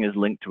Salesforce. Everything is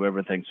linked to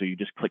everything, so you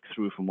just click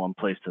through from one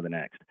place to the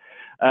next.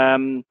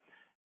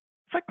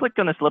 If I click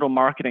on this little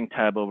marketing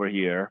tab over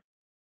here,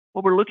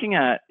 what we're looking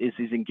at is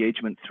his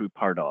engagement through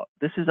Pardot.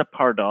 This is a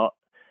Pardot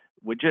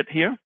widget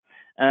here,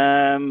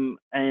 and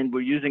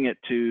we're using it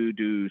to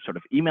do sort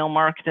of email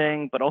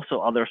marketing, but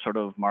also other sort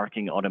of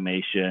marketing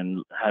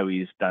automation, how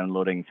he's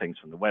downloading things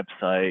from the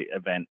website,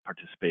 event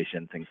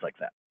participation, things like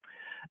that.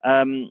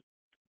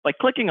 By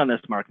clicking on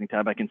this marketing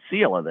tab, I can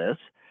see all of this,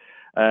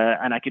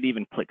 and I could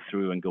even click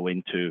through and go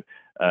into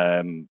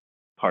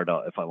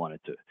Pardot if I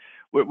wanted to.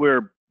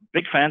 We're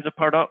big fans of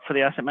Pardot for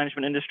the asset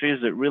management industry, as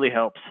it really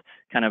helps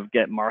kind of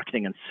get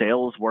marketing and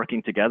sales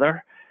working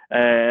together.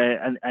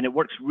 And it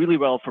works really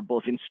well for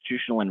both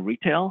institutional and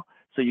retail.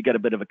 So you get a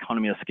bit of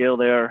economy of scale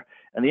there.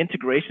 And the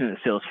integration at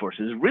Salesforce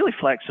is really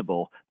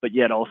flexible, but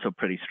yet also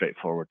pretty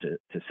straightforward to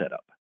set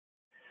up.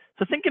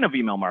 So thinking of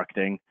email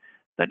marketing,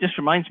 that just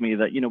reminds me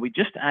that, we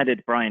just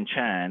added Brian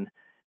Chan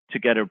to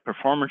get a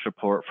performance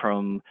report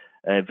from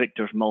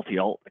Victor's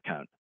multi-alt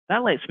account.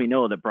 That lets me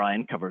know that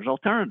Brian covers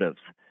alternatives.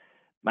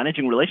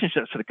 Managing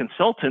relationships for the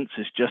consultants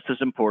is just as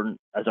important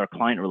as our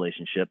client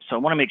relationships. So I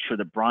want to make sure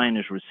that Brian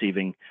is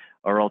receiving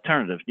our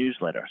alternatives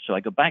newsletter. So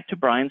I go back to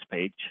Brian's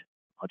page.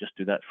 I'll just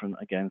do that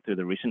again through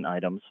the recent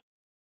items.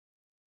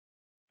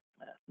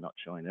 Not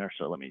showing there,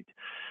 so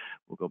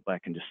we'll go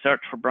back and just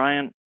search for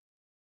Brian.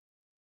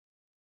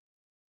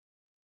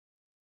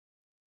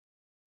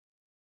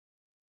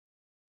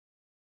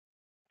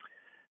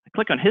 I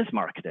click on his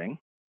marketing.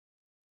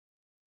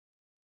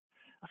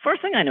 The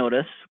first thing I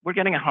notice, we're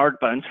getting a hard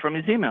bounce from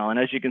his email. And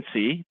as you can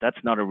see, that's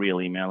not a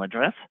real email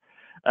address.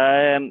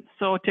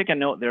 So take a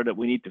note there that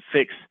we need to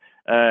fix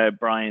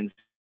Brian's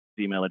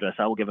email address.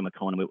 I will give him a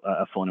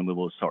phone and we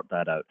will sort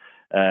that out.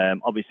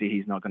 Obviously,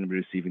 he's not going to be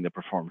receiving the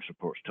performance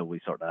reports till we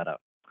sort that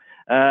out.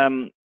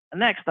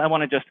 Next, I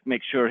want to just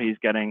make sure I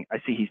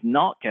see he's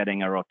not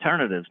getting our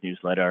alternatives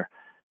newsletter.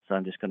 So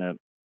I'm just going to,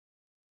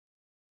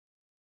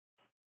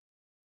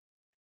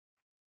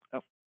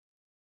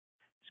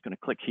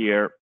 click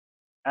here,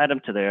 add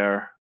them to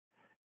there,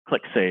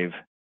 click save,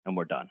 and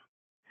we're done.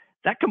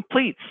 That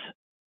completes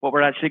what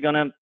we're actually going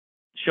to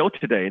show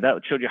today.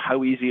 That showed you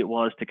how easy it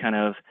was to kind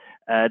of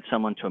add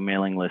someone to a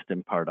mailing list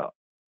in Pardot.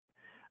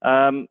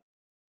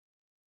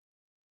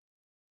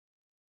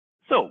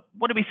 So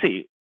what do we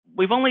see?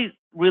 We've only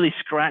really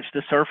scratched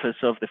the surface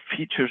of the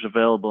features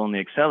available in the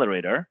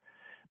accelerator,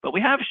 but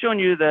we have shown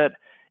you that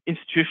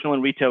institutional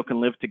and retail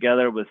can live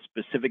together with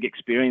specific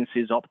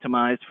experiences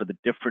optimized for the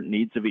different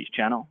needs of each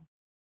channel.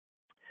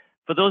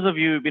 For those of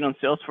you who've been on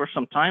Salesforce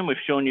some time, we've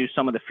shown you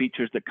some of the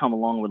features that come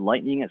along with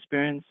Lightning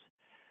experience.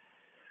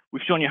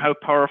 We've shown you how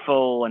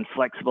powerful and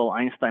flexible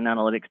Einstein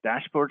Analytics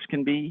dashboards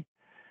can be.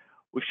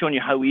 We've shown you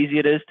how easy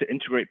it is to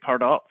integrate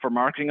Pardot for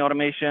marketing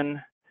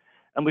automation.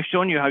 And we've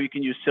shown you how you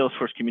can use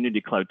Salesforce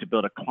Community Cloud to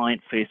build a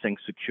client-facing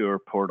secure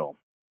portal.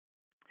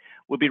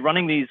 We'll be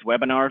running these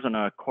webinars on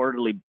a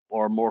quarterly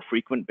or more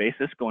frequent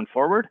basis going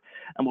forward,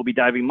 and we'll be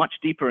diving much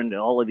deeper into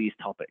all of these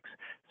topics.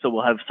 So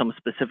we'll have some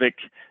specific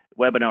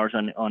webinars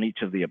on each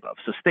of the above.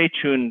 So stay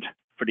tuned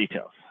for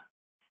details.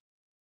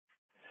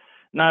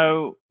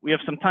 Now, we have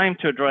some time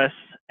to address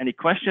any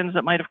questions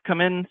that might have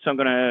come in. So I'm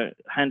going to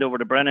hand over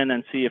to Brennan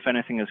and see if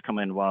anything has come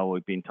in while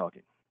we've been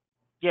talking.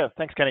 Yeah,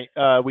 thanks, Kenny.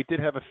 We did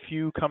have a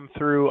few come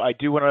through. I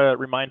do want to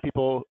remind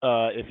people,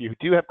 if you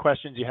do have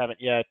questions you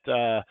haven't yet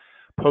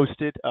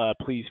posted,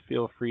 please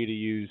feel free to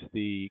use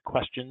the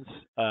questions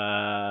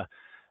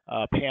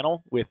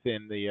panel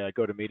within the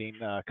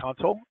GoToMeeting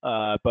console.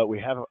 But we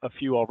have a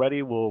few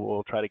already.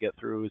 We'll try to get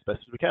through as best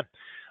as we can.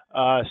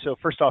 So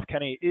first off,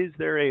 Kenny, is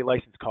there a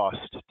license cost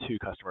to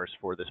customers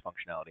for this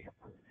functionality?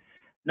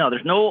 No,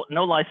 there's no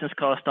license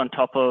cost on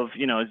top of,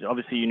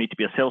 obviously you need to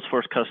be a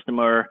Salesforce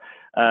customer.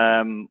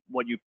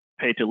 What you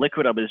pay to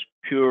LiquidHub is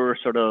pure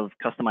sort of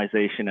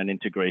customization and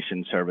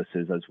integration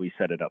services as we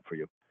set it up for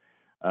you.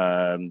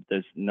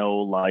 There's no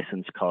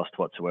license cost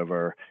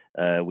whatsoever.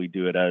 We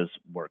do it as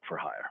work for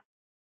hire.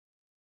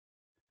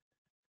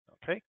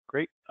 Okay,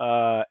 great.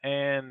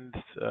 And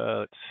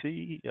let's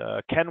see,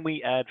 can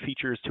we add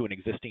features to an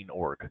existing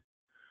org?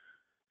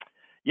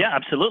 Yeah,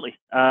 absolutely.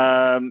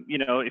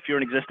 If you're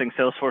an existing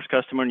Salesforce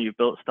customer and you've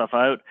built stuff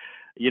out,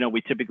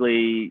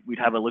 we'd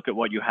have a look at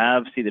what you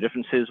have, see the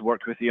differences,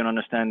 work with you on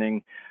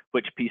understanding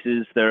which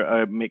pieces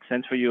there make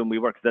sense for you, and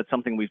that's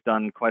something we've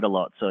done quite a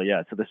lot. So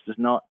yeah, so this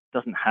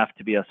doesn't have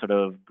to be a sort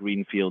of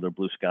green field or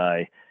blue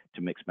sky,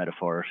 to mix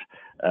metaphors,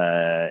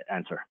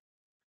 answer.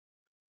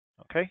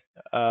 Okay,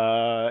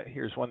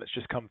 here's one that's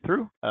just come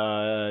through.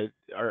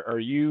 Are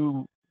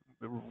you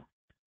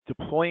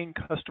deploying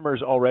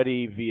customers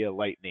already via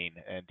Lightning,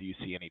 and do you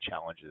see any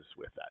challenges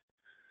with that?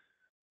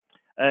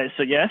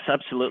 So yes,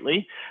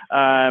 absolutely.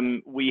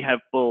 We have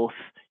both,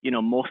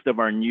 most of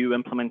our new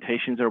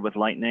implementations are with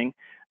Lightning,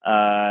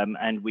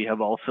 and we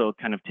have also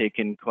kind of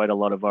taken quite a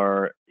lot of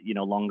our,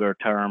 longer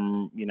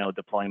term,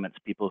 deployments,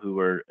 people who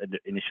were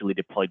initially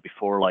deployed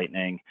before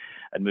Lightning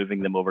and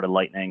moving them over to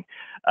Lightning.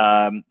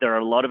 There are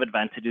a lot of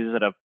advantages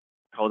that have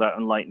called out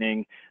on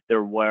Lightning.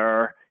 There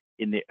were,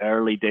 in the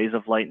early days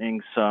of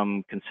Lightning,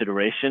 some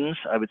considerations.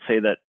 I would say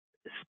that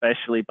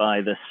especially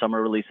by the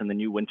summer release and the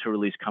new winter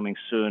release coming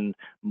soon,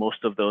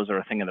 most of those are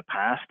a thing of the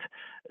past.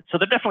 So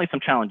there are definitely some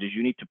challenges.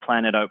 You need to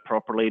plan it out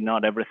properly.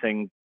 Not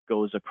everything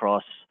goes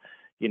across,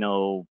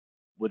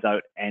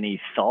 without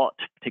any thought,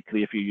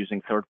 particularly if you're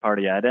using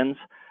third-party add-ins.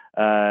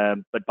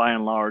 But by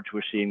and large,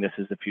 we're seeing this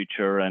as the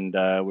future, and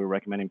we're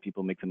recommending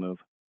people make the move.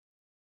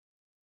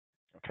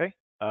 Okay.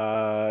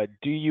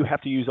 Do you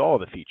have to use all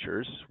of the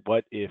features?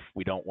 What if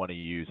we don't want to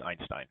use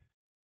Einstein?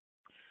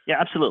 Yeah,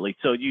 absolutely.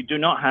 So you do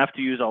not have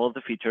to use all of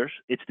the features.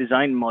 It's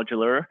designed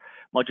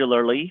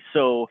modularly.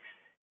 So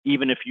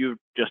even if you're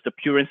just a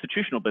pure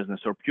institutional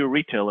business or pure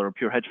retail or a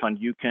pure hedge fund,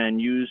 you can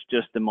use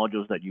just the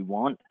modules that you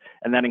want.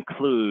 And that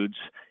includes,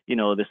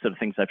 the sort of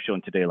things I've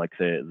shown today, like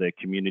the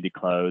community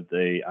cloud,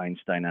 the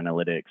Einstein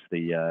analytics,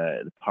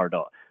 the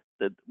Pardot.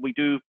 We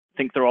do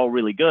think they're all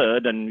really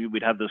good, and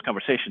we'd have those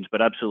conversations,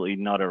 but absolutely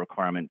not a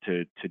requirement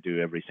to do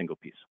every single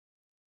piece.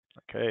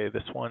 Okay,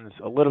 this one's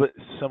a little bit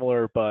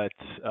similar, but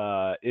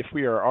if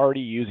we are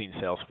already using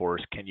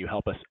Salesforce, can you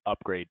help us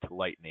upgrade to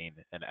Lightning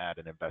and add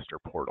an investor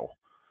portal?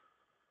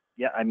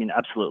 Yeah, I mean,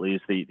 absolutely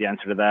is the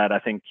answer to that. I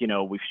think,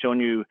 we've shown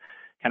you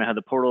kind of how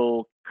the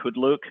portal could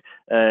look.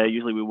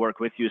 Usually we work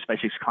with you,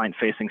 especially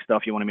client-facing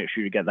stuff. You want to make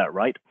sure you get that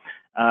right.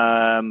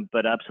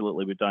 But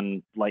absolutely, we've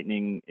done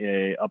Lightning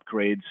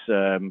upgrades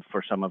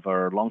for some of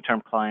our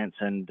long-term clients,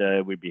 and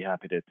we'd be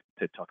happy to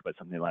talk about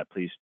something like that.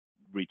 Please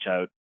reach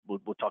out.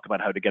 We'll talk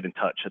about how to get in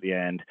touch at the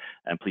end,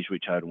 and please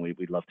reach out, and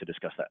we'd love to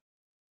discuss that.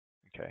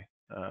 Okay.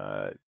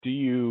 Do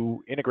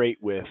you integrate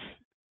with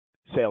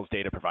sales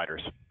data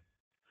providers?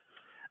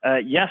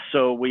 Yes,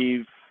 so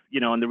we've,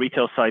 on the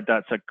retail side,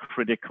 that's a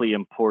critically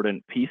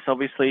important piece.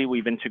 Obviously,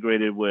 we've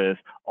integrated with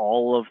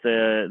all of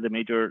the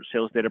major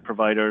sales data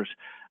providers,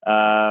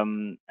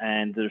 and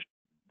there's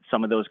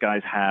some of those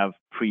guys have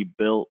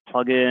pre-built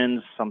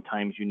plugins.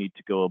 Sometimes you need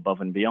to go above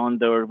and beyond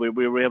there.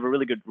 We have a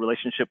really good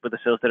relationship with the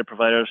sales data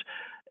providers.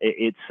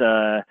 It's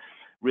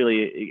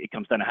really, it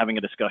comes down to having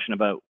a discussion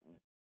about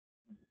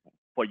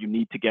what you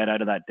need to get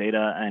out of that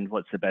data and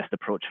what's the best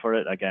approach for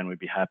it. Again, we'd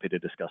be happy to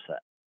discuss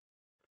that.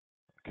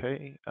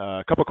 Okay,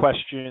 a couple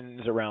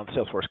questions around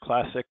Salesforce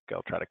Classic.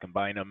 I'll try to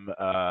combine them.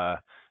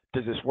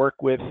 Does this work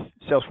with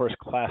Salesforce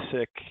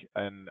Classic,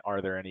 and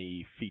are there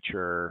any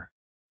feature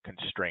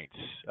constraints,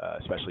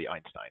 especially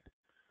Einstein?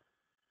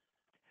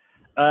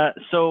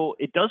 So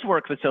it does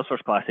work with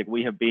Salesforce Classic.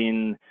 We have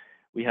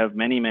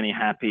many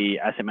happy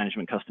asset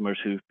management customers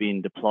who've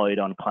been deployed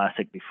on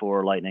Classic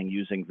before Lightning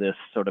using this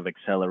sort of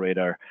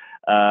accelerator.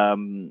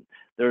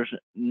 There's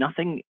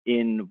nothing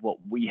in what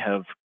we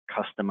have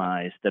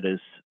customized that is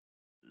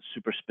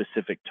super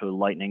specific to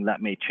Lightning.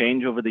 That may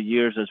change over the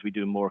years as we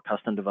do more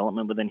custom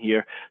development within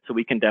here. So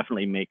we can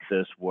definitely make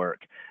this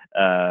work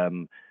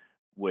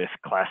with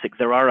Classic.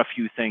 There are a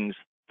few things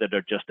that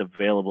are just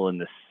available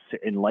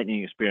in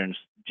Lightning experience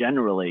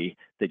generally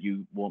that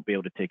you won't be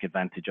able to take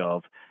advantage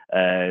of.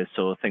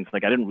 So things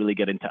like, I didn't really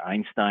get into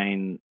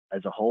Einstein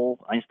as a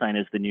whole. Einstein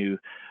is the new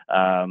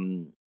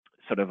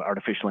sort of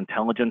artificial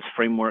intelligence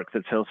framework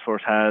that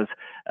Salesforce has.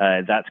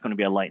 That's going to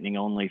be a Lightning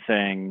only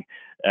thing.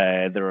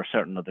 There are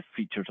certain other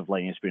features of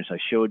Lightning experience I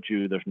showed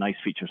you. There's nice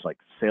features like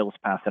Sales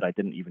Path that I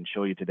didn't even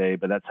show you today,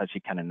 but that's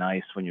actually kind of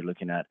nice when you're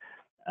looking at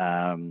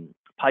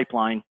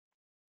pipeline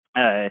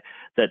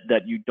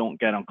that you don't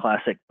get on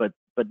Classic, but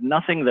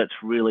nothing that's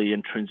really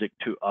intrinsic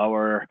to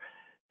our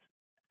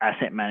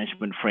asset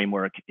management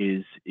framework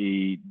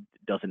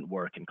doesn't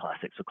work in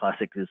Classic. So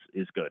Classic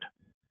is good.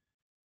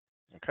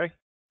 Okay.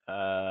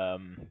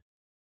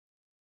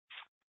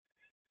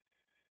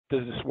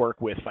 Does this work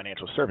with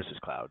Financial Services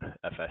Cloud,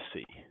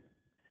 FSC?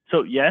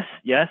 So yes,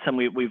 and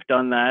we've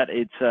done that.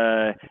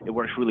 It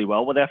works really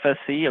well with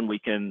FSC, and we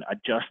can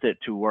adjust it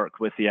to work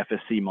with the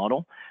FSC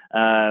model.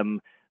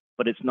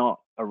 But it's not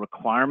a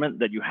requirement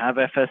that you have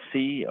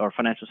FSC or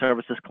Financial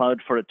Services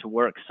Cloud for it to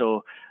work.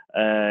 So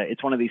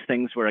it's one of these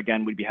things where,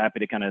 again, we'd be happy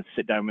to kind of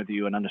sit down with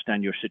you and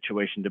understand your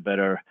situation to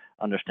better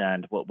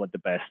understand what the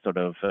best sort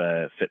of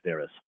fit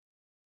there is.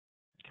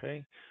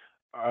 Okay.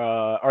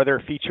 Are there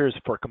features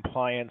for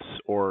compliance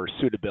or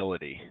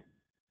suitability?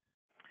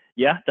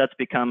 Yeah, that's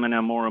becoming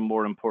a more and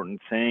more important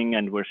thing,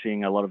 and we're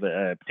seeing a lot of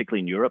it, particularly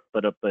in Europe,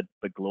 but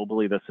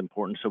globally that's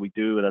important. So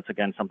that's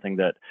again something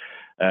that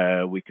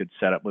we could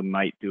set up. We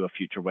might do a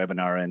future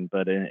webinar,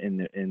 but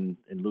in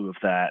lieu of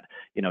that,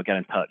 get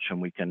in touch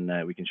and we can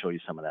show you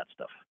some of that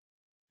stuff.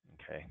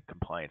 Okay,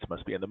 compliance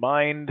must be in the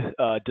mind.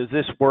 Does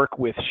this work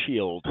with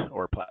Shield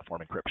or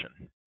platform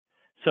encryption?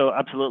 So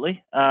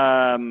absolutely.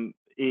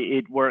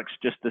 It works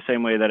just the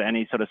same way that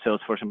any sort of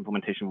Salesforce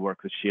implementation would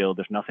work with Shield.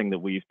 There's nothing that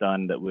we've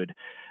done that would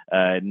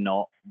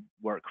not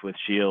work with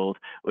Shield.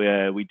 We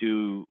need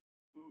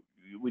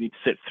to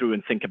sit through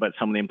and think about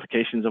some of the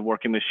implications of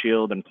working with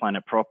Shield and plan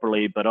it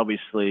properly. But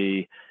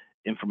obviously,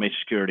 information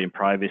security and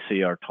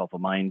privacy are top of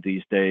mind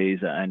these days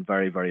and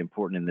very, very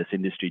important in this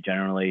industry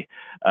generally.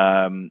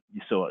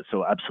 So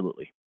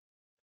absolutely.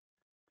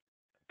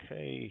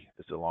 Okay,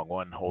 this is a long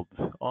one. Hold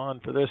on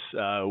for this.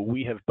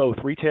 We have both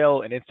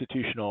retail and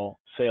institutional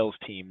sales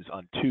teams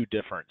on 2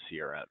 different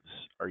CRMs.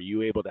 Are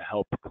you able to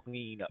help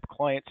clean up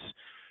clients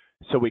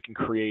so we can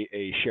create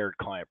a shared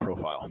client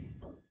profile?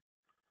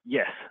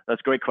 Yes,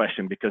 that's a great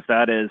question, because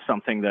that is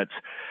something that's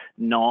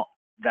not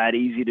that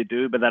easy to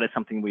do, but that is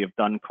something we have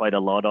done quite a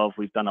lot of.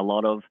 We've done a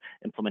lot of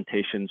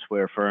implementations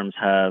where firms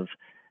have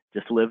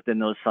just lived in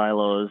those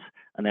silos,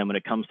 and then when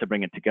it comes to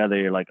bring it together,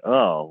 you're like,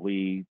 oh,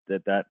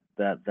 that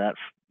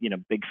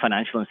big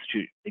financial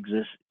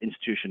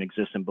institution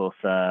exists in both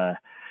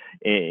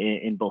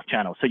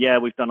channels. So yeah,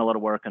 we've done a lot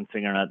of work on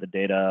figuring out the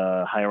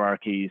data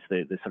hierarchies,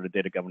 the sort of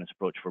data governance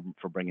approach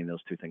for bringing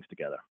those 2 things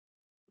together.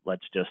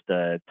 Let's just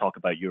talk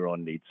about your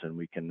own needs, and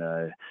we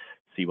can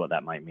see what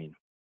that might mean.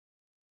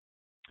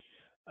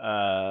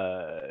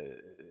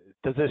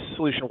 Does this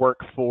solution work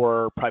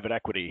for private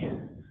equity?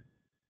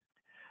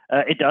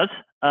 It does.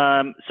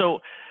 So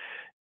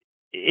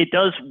it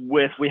does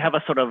we have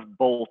a sort of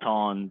bolt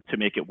on to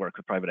make it work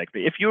with private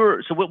equity.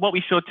 What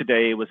we showed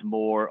today was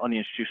more on the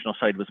institutional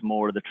side, was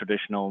more the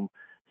traditional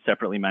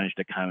separately managed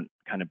account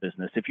kind of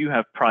business. If you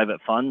have private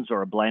funds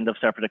or a blend of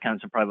separate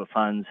accounts and private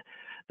funds,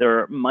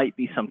 there might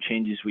be some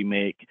changes we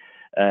make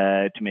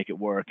to make it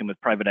work. And with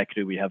private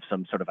equity, we have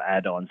some sort of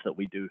add-ons that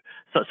we do.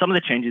 So some of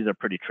the changes are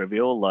pretty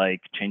trivial,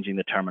 like changing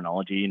the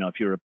terminology. If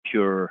you're a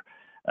pure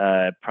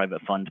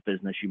private fund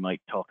business, you might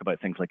talk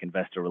about things like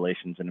investor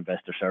relations and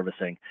investor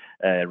servicing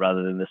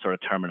rather than the sort of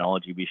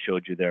terminology we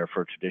showed you there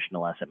for a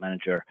traditional asset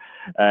manager.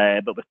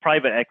 But with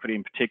private equity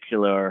in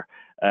particular,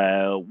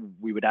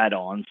 we would add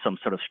on some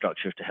sort of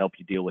structures to help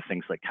you deal with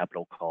things like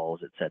capital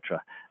calls,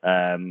 etc.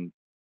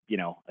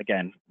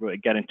 Again,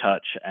 get in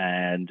touch,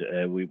 and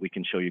we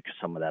can show you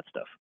some of that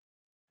stuff.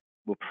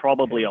 We'll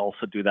probably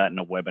also do that in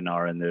a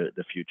webinar in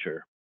the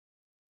future.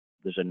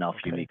 There's enough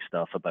unique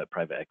stuff about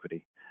private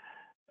equity.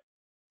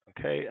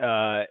 Okay,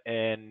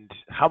 and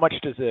how much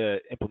does the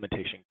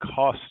implementation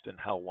cost, and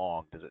how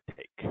long does it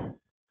take?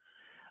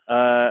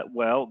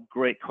 Well,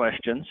 great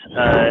questions.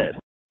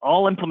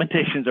 All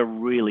implementations are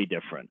really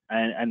different,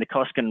 and the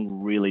cost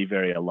can really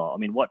vary a lot. I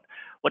mean, what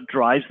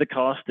drives the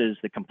cost is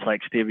the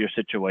complexity of your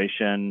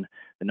situation,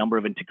 the number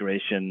of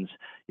integrations.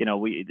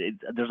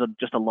 There's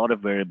just a lot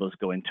of variables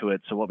go into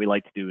it. So what we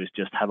like to do is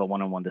just have a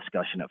one-on-one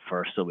discussion at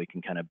first, so we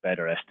can kind of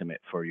better estimate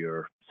for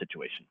your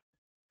situation.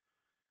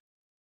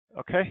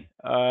 Okay,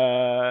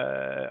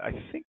 I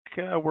think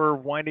we're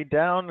winding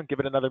down. Give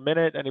it another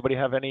minute. Anybody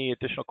have any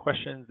additional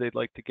questions they'd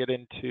like to get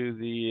into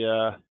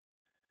the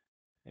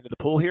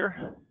pool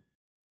here?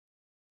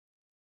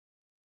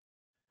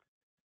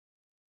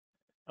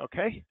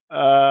 Okay,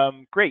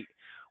 great.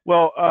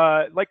 Well,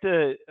 I'd like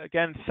to,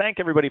 again, thank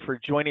everybody for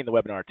joining the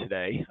webinar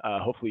today.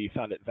 Hopefully you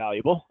found it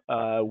valuable.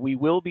 We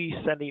will be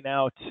sending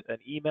out an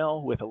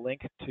email with a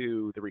link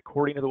to the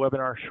recording of the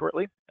webinar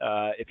shortly.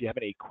 If you have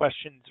any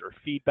questions or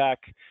feedback,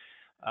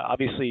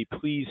 obviously,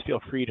 please feel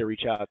free to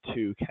reach out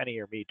to Kenny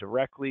or me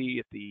directly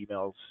at the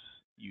emails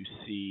you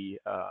see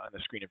on the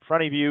screen in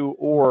front of you,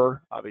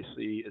 or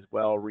obviously as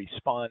well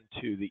respond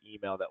to the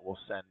email that we'll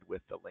send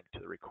with the link to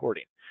the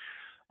recording.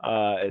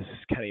 As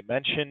Kenny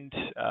mentioned,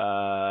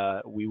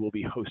 we will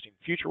be hosting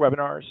future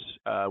webinars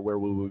where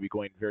we will be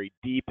going very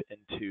deep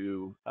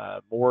into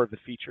more of the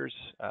features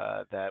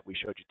that we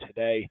showed you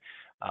today,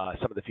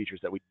 some of the features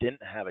that we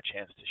didn't have a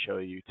chance to show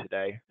you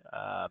today,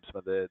 some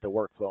of the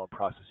workflow and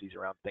processes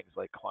around things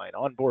like client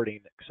onboarding,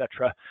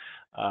 etc.,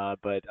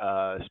 but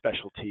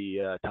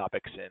specialty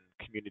topics in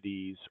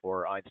communities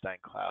or Einstein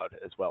Cloud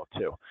as well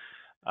too.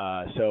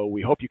 So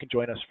we hope you can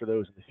join us for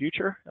those in the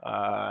future.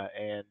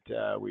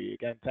 And we,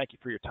 again, thank you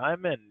for your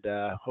time, and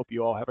hope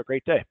you all have a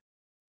great day.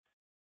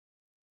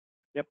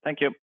 Yep, thank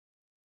you.